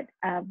little bit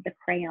of the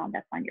crayon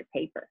that's on your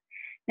paper.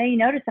 Now you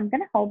notice I'm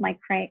going to hold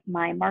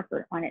my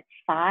marker on its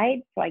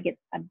side so I get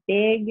a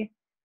big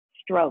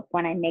stroke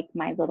when I make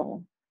my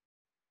little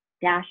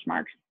dash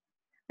marks.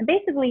 I'm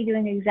basically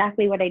doing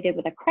exactly what I did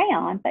with a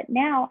crayon, but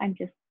now I'm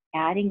just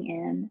adding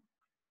in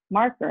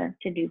marker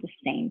to do the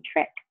same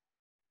trick.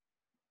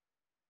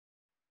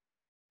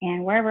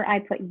 And wherever I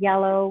put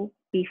yellow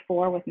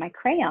before with my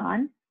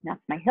crayon,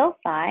 that's my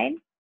hillside,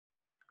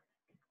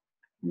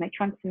 my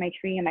trunks of my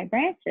tree and my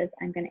branches,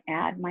 I'm going to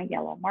add my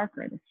yellow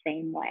marker the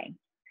same way.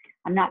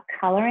 I'm not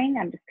coloring,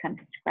 I'm just kind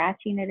of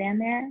scratching it in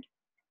there.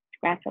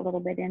 Scratch a little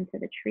bit into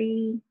the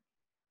tree.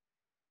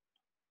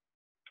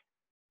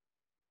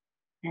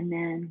 And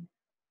then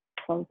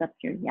close up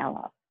your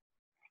yellow.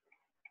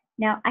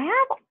 Now I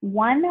have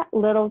one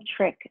little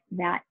trick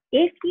that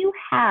if you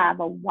have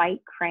a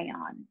white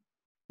crayon,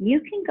 you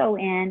can go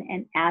in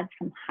and add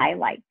some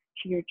highlights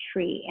to your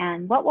tree.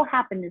 And what will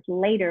happen is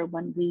later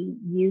when we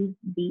use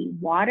the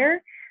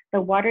water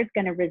is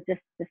going to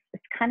resist this.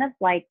 It's kind of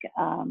like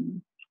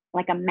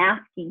a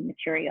masking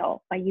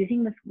material by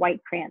using this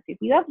white crayon. So if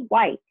you have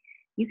white,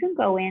 you can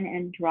go in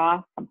and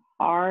draw some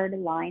hard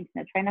lines.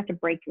 Now try not to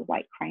break your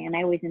white crayon.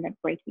 I always end up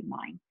breaking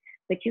mine.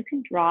 But you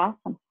can draw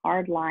some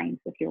hard lines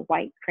with your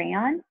white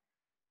crayon,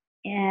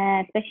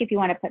 and especially if you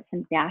want to put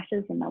some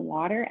dashes in the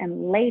water.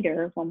 And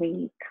later, when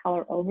we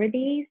color over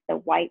these, the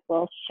white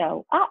will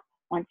show up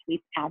once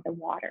we add the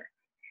water.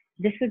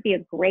 This would be a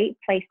great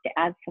place to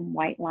add some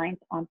white lines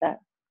on the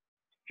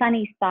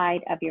sunny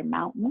side of your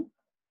mountain,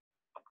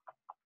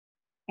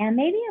 and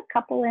maybe a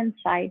couple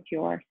inside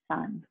your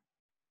sun.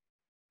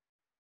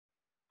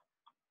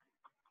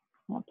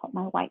 I'll put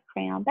my white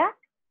crayon back.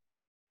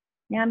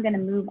 Now I'm going to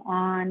move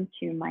on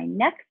to my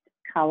next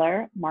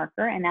color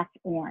marker, and that's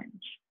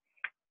orange.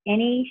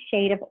 Any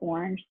shade of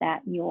orange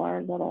that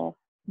your little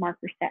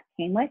marker set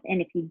came with.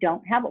 And if you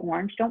don't have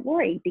orange, don't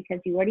worry, because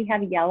you already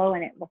have yellow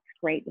and it looks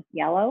great with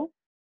yellow.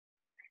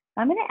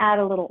 So I'm going to add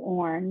a little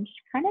orange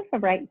kind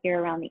of right here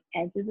around the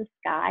edge of the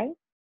sky.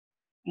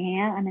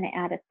 And I'm going to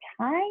add a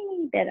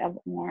tiny bit of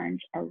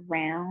orange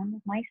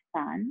around my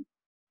sun.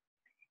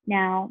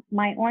 Now,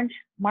 my orange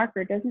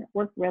marker doesn't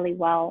work really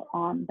well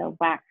on the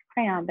wax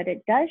crayon, but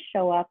it does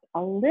show up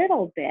a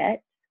little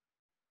bit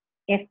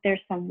if there's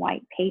some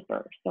white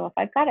paper. So if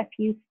I've got a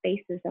few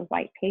spaces of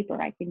white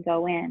paper, I can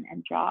go in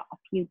and draw a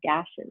few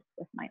dashes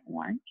with my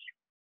orange.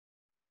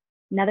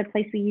 Another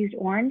place we used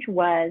orange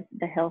was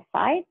the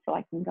hillside, so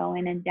I can go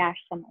in and dash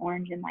some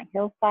orange in my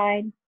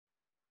hillside.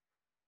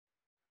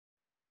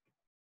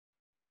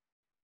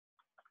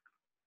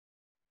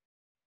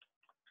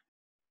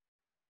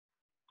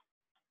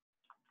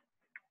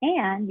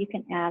 And you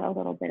can add a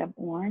little bit of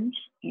orange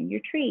in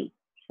your tree.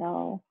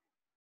 So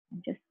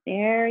I'm just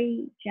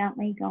very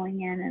gently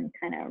going in and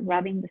kind of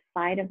rubbing the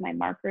side of my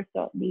marker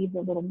so it leaves a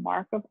little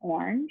mark of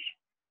orange.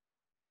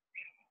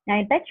 Now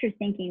I bet you're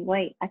thinking,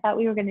 wait, I thought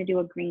we were going to do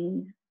a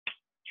green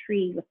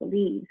tree with the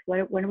leaves. When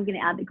are we going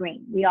to add the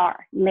green? We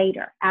are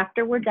later.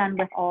 After we're done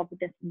with all of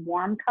this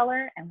warm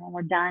color and when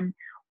we're done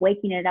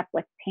waking it up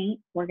with paint,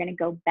 we're going to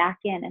go back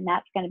in and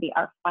that's going to be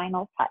our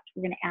final touch.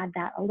 We're going to add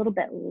that a little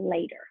bit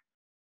later.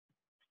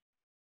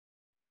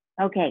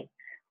 Okay,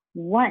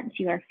 once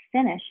you are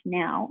finished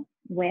now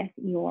with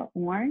your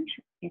orange,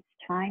 it's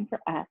time for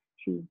us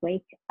to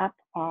wake up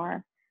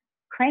our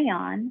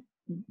crayon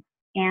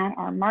and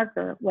our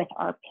marker with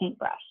our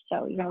paintbrush.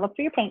 So you're going to look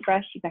for your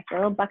paintbrush. You've got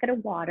your little bucket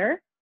of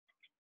water,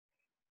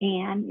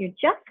 and you're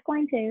just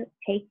going to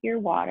take your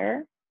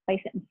water,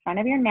 place it in front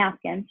of your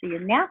napkin. So your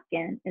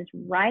napkin is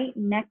right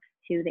next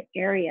to the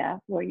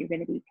area where you're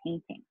going to be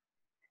painting.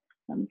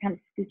 So I'm kind of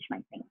scooch my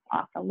things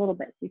off a little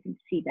bit so you can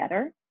see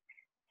better.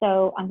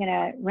 So I'm going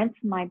to rinse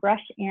my brush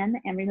in,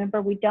 and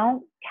remember, we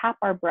don't tap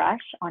our brush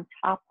on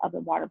top of the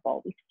water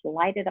bowl. We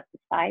slide it up the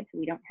side so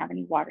we don't have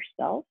any water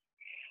spills.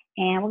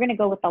 And we're going to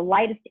go with the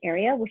lightest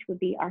area, which would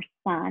be our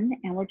sun,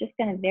 and we're just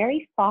going to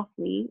very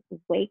softly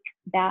wake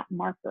that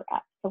marker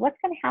up. So what's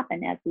going to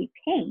happen as we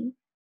paint,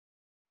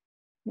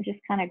 we're just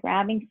kind of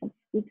grabbing some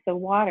scoops of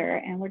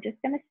water, and we're just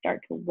going to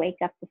start to wake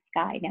up the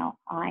sky. Now,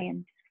 I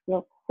am just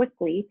real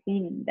quickly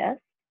painting this.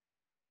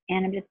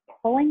 And I'm just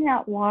pulling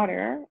that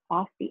water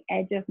off the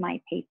edge of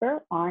my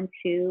paper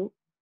onto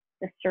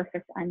the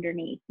surface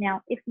underneath.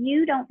 Now, if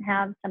you don't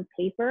have some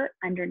paper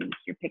underneath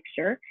your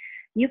picture,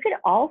 you could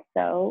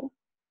also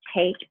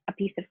take a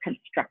piece of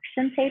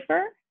construction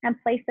paper and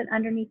place it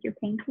underneath your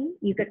painting.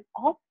 You could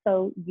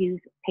also use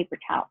paper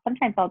towel.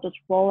 Sometimes I'll just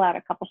roll out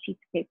a couple sheets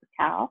of paper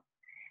towel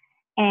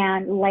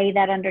and lay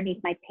that underneath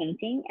my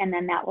painting, and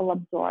then that will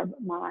absorb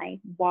my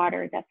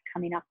water that's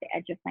coming off the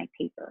edge of my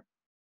paper.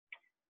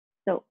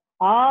 So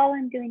all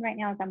I'm doing right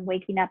now is I'm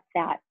waking up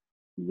that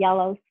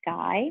yellow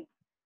sky,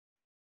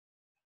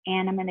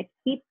 and I'm going to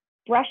keep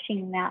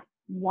brushing that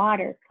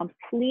water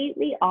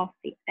completely off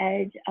the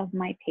edge of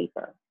my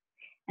paper.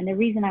 And the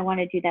reason I want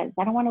to do that is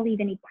I don't want to leave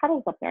any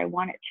puddles up there. I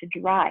want it to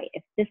dry.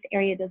 If this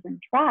area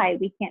doesn't dry,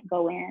 we can't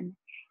go in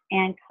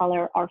and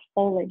color our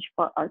foliage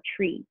for our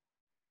tree.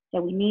 So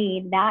we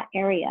need that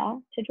area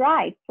to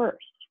dry first.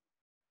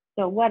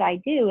 So what I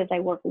do is I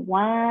work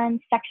one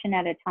section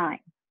at a time.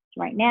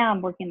 So right now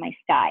I'm working my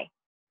sky.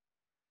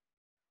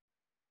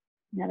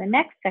 Now the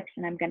next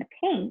section I'm going to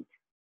paint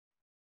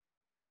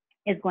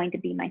is going to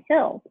be my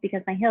hills,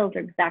 because my hills are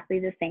exactly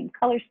the same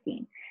color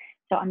scheme.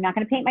 So I'm not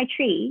going to paint my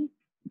tree,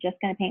 I'm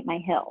just going to paint my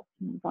hill.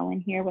 I'm going to go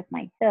in here with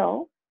my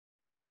hill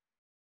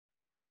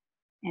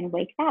and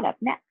wake that up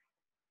next.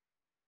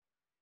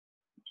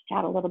 Just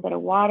add a little bit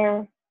of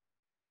water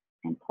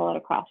and pull it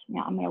across.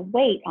 Now I'm going to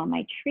wait on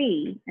my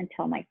tree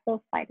until my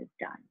hillside is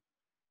done,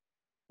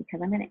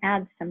 because I'm going to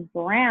add some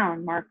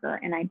brown marker,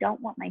 and I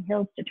don't want my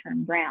hills to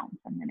turn brown. So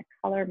I'm going to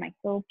color my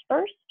hills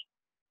first.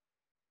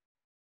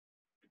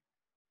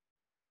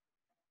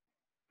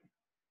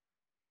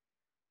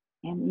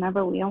 And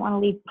remember, we don't want to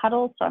leave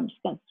puddles, so I'm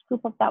just going to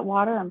scoop up that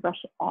water and brush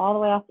it all the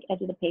way off the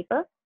edge of the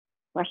paper,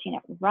 brushing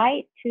it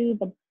right to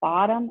the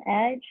bottom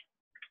edge.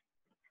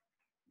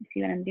 You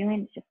see what I'm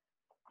doing? It's just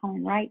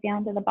coming right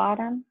down to the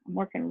bottom. I'm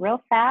working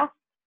real fast.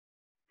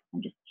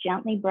 I'm just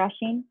gently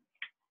brushing.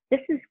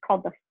 This is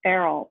called the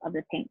ferrule of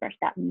the paintbrush,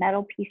 that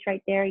metal piece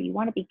right there. You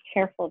want to be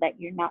careful that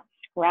you're not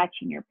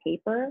scratching your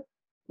paper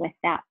with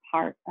that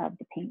part of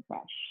the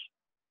paintbrush.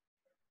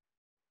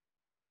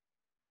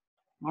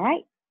 All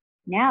right,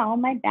 now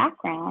my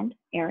background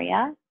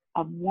area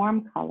of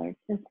warm colors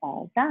is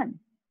all done.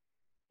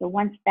 So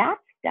once that's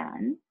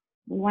done,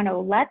 we want to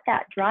let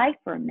that dry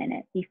for a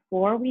minute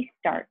before we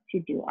start to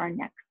do our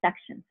next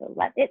section. So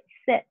let it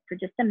sit for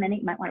just a minute.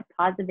 You might want to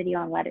pause the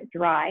video and let it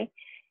dry.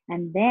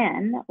 And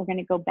then we're going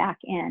to go back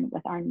in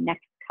with our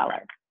next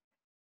color.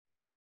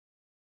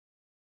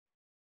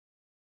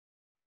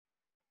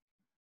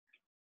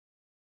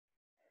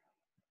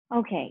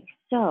 Okay,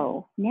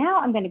 so now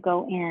I'm going to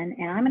go in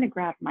and I'm going to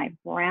grab my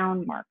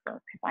brown marker,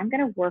 because I'm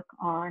going to work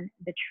on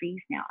the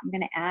trees now. I'm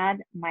going to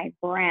add my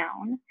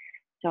brown.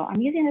 So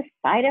I'm using the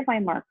side of my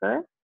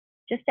marker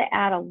just to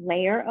add a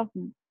layer of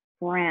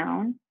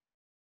brown.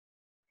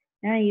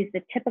 I'm going to use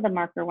the tip of the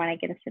marker when I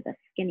get to the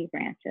skinny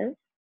branches.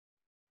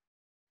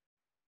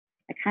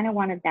 I kind of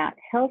wanted that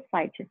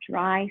hillside to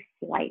dry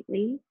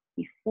slightly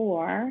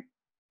before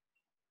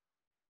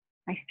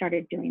I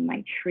started doing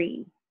my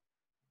tree.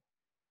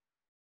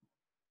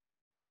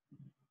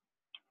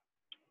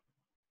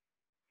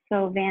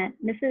 So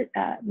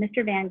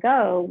Mr. Van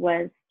Gogh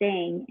was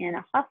staying in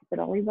a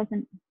hospital. He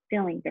wasn't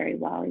feeling very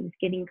well. He was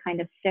getting kind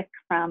of sick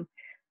from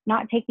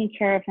not taking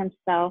care of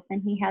himself,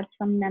 and he had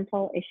some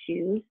mental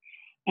issues.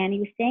 And he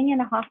was staying in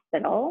a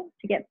hospital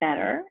to get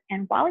better.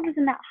 And while he was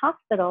in that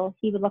hospital,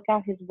 he would look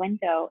out his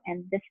window,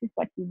 and this is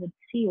what he would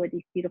see, were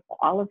these beautiful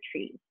olive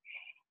trees.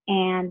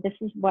 And this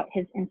is what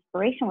his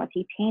inspiration was.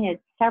 He painted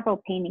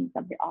several paintings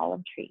of the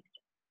olive trees.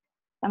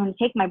 So I'm going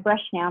to take my brush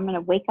now. I'm going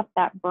to wake up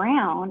that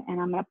brown,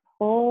 and I'm going to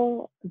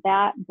pull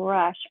that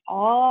brush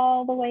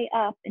all the way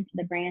up into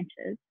the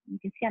branches. You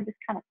can see I'm just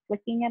kind of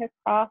flicking it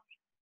across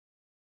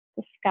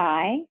the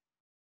sky.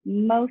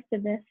 Most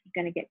of this is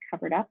going to get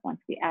covered up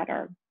once we add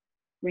our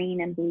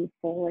green and blue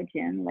foliage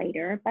in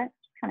later, but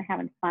just kind of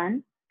having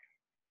fun.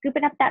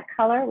 Scooping up that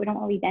color. We don't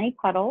want to leave any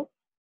puddles.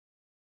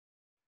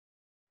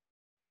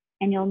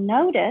 And you'll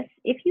notice,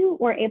 if you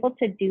were able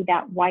to do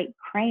that white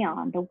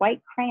crayon, the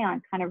white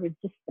crayon kind of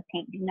resists the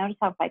paint. You notice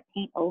how if I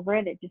paint over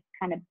it, it just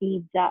kind of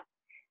beads up.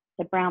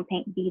 The brown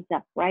paint beads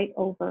up right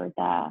over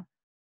the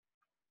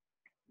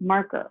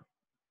marker.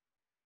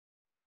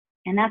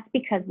 And that's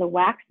because the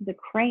wax of the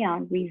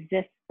crayon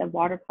resists the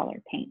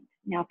watercolor paint.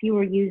 Now, if you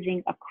were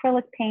using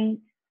acrylic paint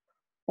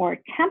or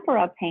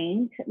tempera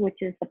paint, which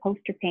is the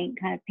poster paint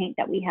kind of paint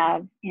that we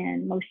have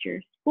in most of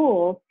your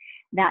schools,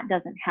 that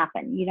doesn't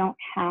happen. You don't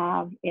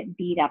have it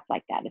bead up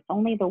like that. It's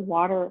only the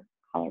watercolor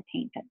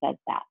paint that does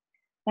that.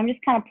 So I'm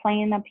just kind of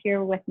playing up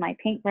here with my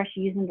paintbrush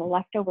using the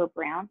leftover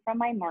brown from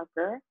my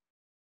marker.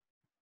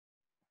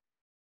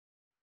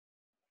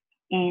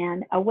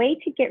 And a way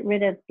to get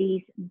rid of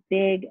these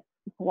big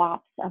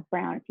globs of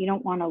brown, if you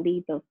don't want to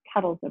leave those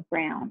puddles of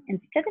brown,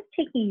 instead of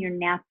taking your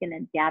napkin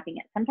and dabbing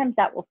it, sometimes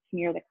that will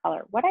smear the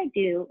color. What I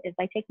do is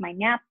I take my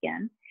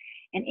napkin,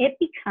 and it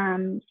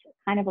becomes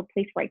kind of a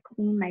place where I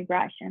clean my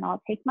brush, and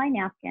I'll take my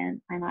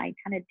napkin and I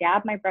kind of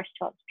dab my brush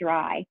till it's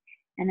dry,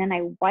 and then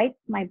I wipe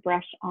my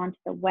brush onto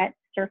the wet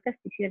surface.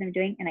 You see what I'm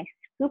doing? And I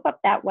scoop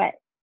up that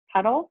wet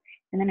puddle,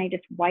 and then I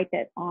just wipe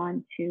it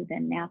onto the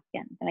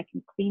napkin. Then I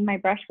can clean my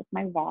brush with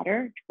my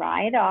water,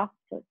 dry it off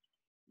so it's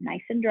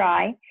nice and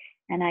dry,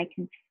 and I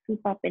can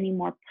scoop up any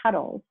more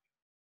puddles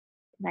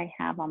that I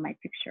have on my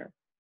picture.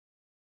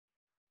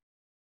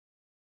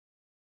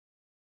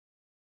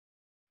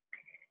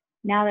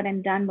 Now that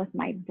I'm done with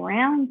my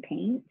brown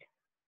paint,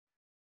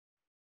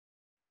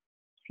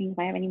 seeing if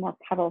I have any more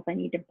puddles I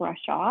need to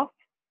brush off.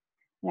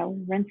 I'll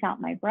rinse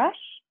out my brush.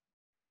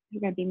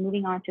 We're going to be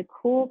moving on to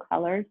cool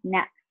colors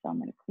next. So I'm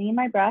going to clean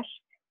my brush,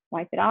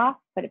 wipe it off,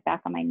 put it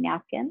back on my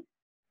napkin,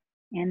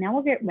 and now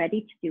we'll get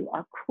ready to do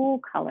our cool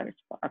colors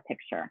for our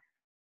picture.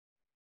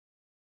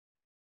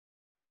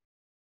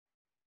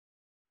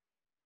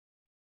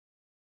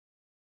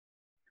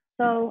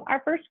 So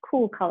our first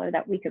cool color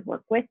that we could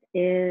work with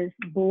is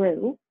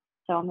blue.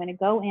 So I'm going to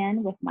go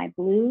in with my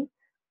blue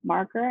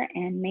marker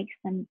and make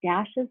some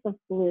dashes of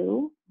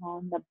blue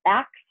on the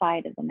back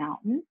side of the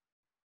mountain,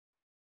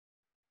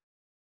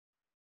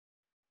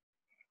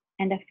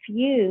 and a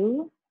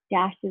few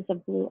dashes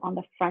of blue on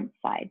the front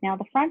side. Now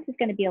the front is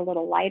going to be a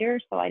little lighter,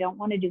 so I don't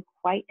want to do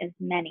quite as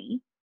many.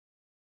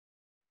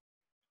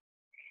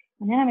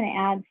 And then I'm going to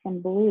add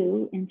some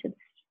blue into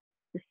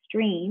the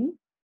stream.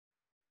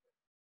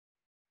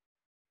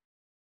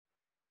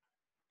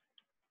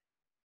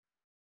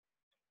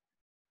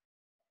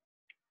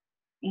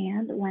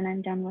 And when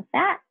I'm done with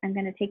that, I'm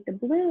going to take the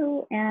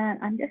blue and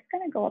I'm just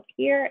going to go up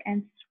here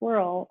and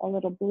swirl a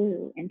little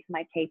blue into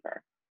my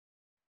paper.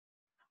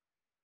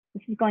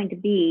 This is going to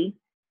be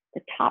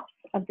the tops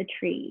of the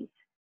trees.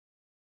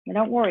 Now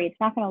don't worry, it's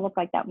not going to look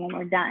like that when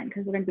we're done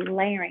because we're going to be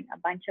layering a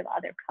bunch of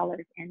other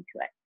colors into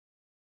it.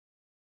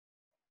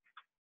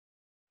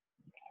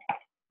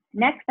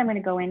 Next, I'm going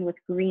to go in with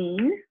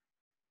green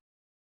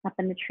up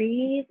in the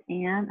trees,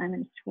 and I'm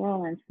going to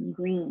swirl in some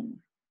green.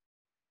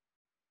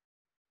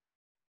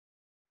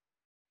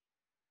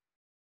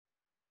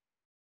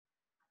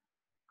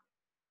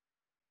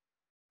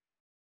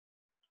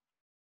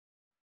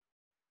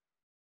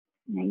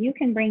 Now you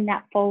can bring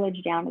that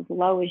foliage down as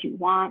low as you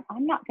want.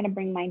 I'm not going to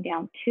bring mine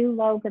down too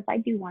low because I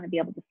do want to be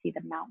able to see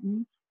the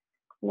mountains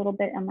a little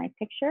bit in my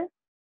picture.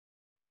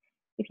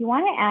 If you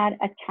want to add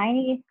a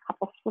tiny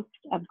couple swirls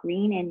of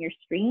green in your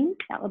stream,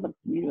 that would look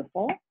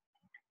beautiful.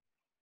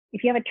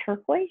 If you have a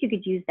turquoise, you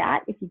could use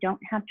that. If you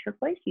don't have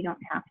turquoise, you don't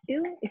have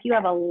to. If you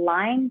have a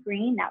lime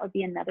green, that would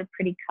be another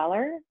pretty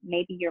color.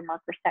 Maybe your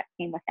marker set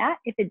came with that.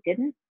 If it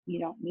didn't, you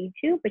don't need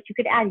to, but you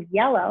could add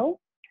yellow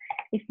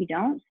if you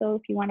don't. So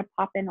if you want to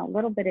pop in a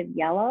little bit of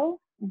yellow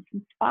in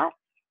some spots.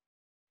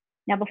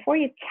 Now, before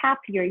you cap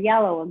your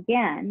yellow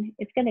again,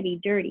 it's going to be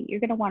dirty. You're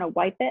going to want to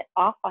wipe it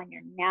off on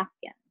your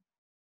napkin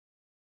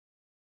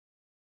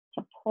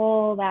to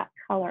pull that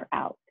color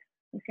out.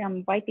 You see,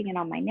 I'm wiping it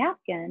on my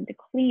napkin to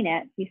clean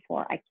it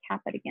before I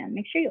cap it again.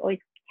 Make sure you always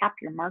cap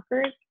your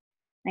markers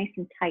nice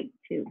and tight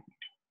too.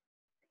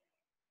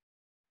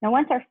 Now,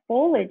 once our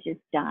foliage is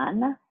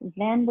done,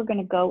 then we're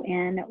going to go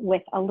in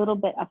with a little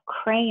bit of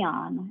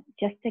crayon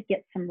just to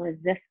get some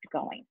resist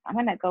going. I'm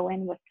going to go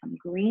in with some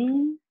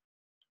green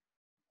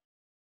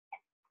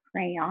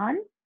crayon,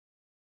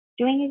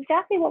 doing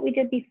exactly what we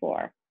did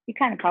before. You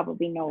kind of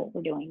probably know what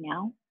we're doing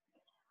now.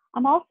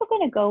 I'm also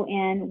going to go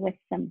in with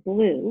some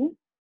blue.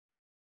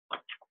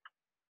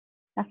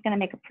 That's going to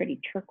make a pretty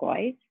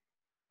turquoise.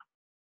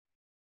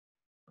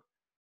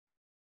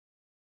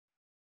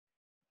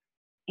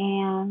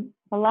 And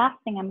the last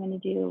thing I'm going to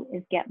do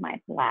is get my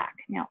black.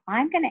 Now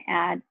I'm going to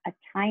add a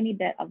tiny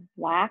bit of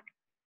black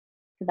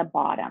to the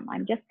bottom.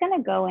 I'm just going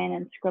to go in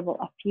and scribble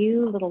a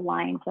few little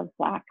lines of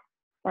black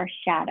for a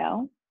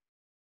shadow.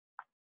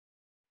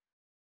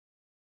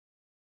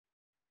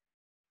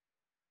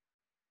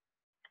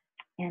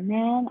 And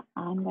then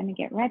I'm going to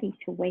get ready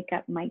to wake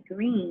up my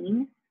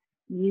green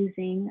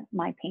using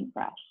my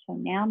paintbrush. So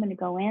now I'm going to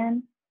go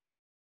in,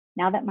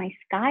 now that my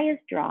sky is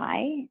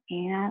dry,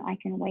 and I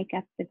can wake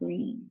up the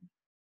green.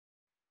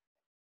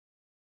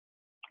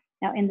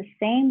 Now in the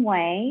same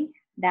way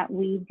that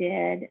we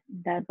did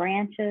the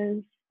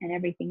branches and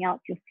everything else,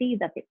 you'll see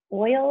that the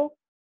oil,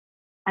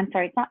 I'm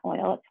sorry, it's not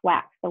oil, it's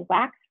wax. The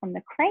wax from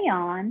the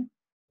crayon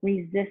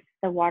resists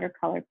the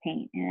watercolor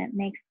paint, and it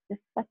makes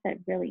just such a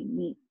really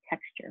neat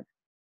texture.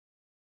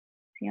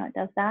 See how it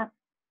does that?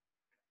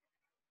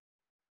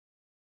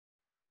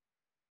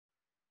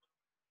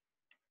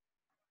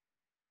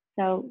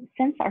 So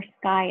since our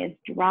sky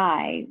is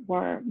dry,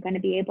 we're going to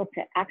be able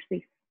to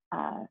actually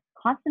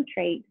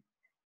concentrate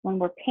when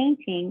we're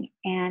painting,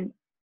 and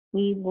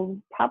we will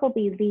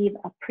probably leave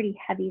a pretty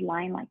heavy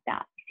line like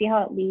that. See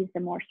how it leaves a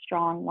more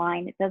strong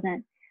line? It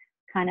doesn't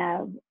kind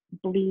of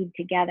bleed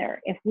together.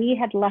 If we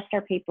had left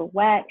our paper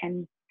wet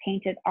and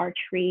painted our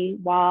tree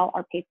while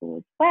our paper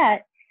was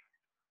wet,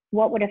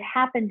 what would have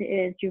happened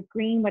is your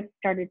green would have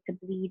started to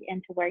bleed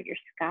into where your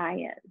sky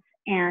is.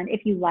 And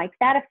if you like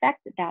that effect,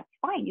 that's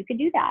fine. You could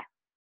do that.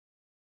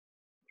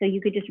 So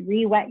you could just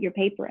re-wet your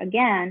paper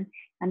again,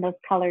 and those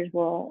colors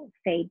will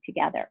fade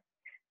together.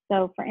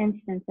 So for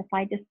instance, if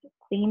I just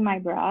clean my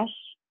brush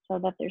so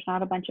that there's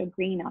not a bunch of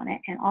green on it.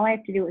 And all I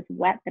have to do is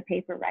wet the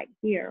paper right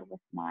here with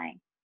my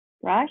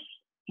brush,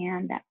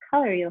 and that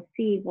color you'll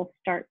see will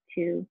start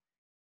to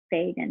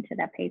fade into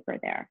that paper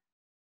there.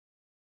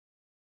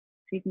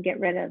 So you can get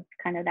rid of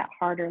kind of that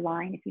harder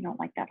line if you don't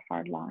like that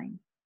hard line.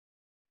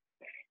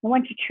 And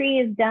once your tree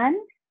is done,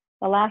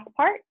 the last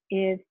part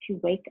is to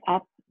wake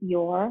up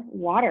your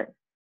water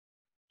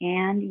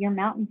and your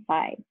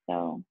mountainside.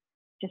 So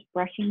just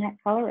brushing that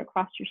color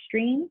across your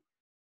stream.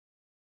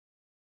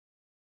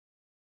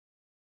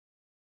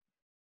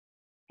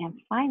 And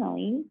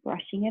finally,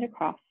 brushing it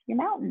across your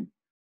mountain.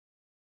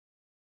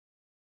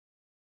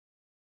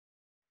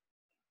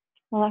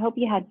 Well, I hope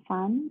you had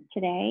fun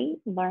today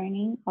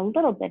learning a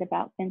little bit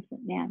about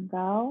Vincent Van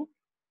Gogh.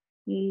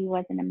 He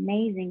was an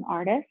amazing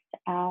artist.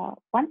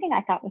 One thing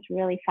I thought was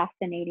really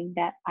fascinating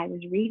that I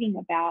was reading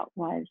about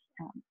was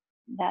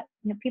that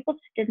people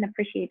just didn't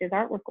appreciate his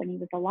artwork when he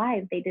was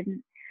alive. They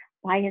didn't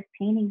buy his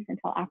paintings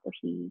until after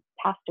he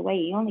passed away.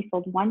 He only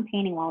sold one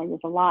painting while he was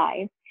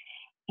alive.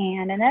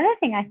 And another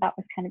thing I thought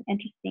was kind of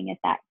interesting is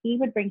that he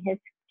would bring his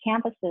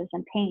canvases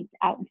and paints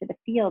out into the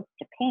fields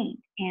to paint.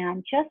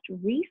 And just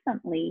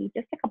recently,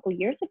 just a couple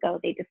years ago,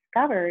 they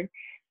discovered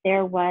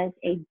there was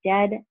a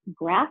dead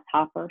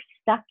grasshopper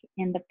stuck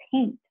in the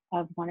paint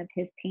of one of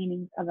his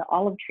paintings of the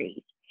olive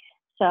trees.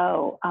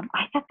 So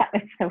I thought that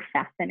was so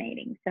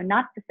fascinating. So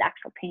not this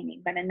actual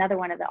painting, but another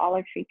one of the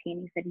olive tree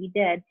paintings that he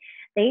did,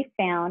 they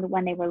found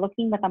when they were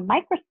looking with a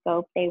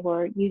microscope, they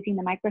were using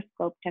the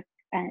microscope to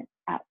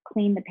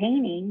clean the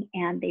painting,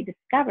 and they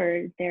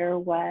discovered there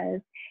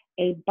was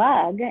a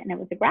bug, and it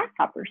was a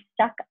grasshopper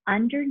stuck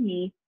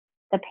underneath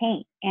the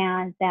paint,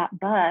 and that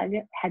bug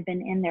had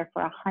been in there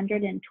for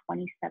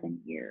 127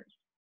 years.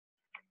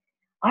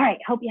 All right,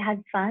 hope you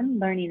had fun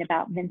learning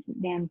about Vincent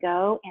Van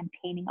Gogh and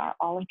painting our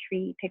olive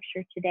tree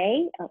picture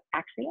today.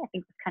 Actually, I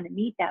think it's kind of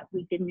neat that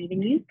we didn't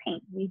even use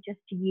paint. We just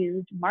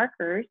used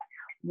markers,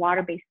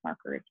 water-based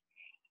markers,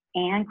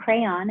 and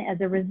crayon as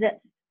a resist.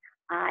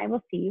 I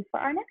will see you for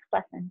our next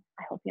lesson.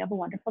 I hope you have a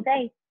wonderful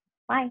day.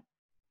 Bye.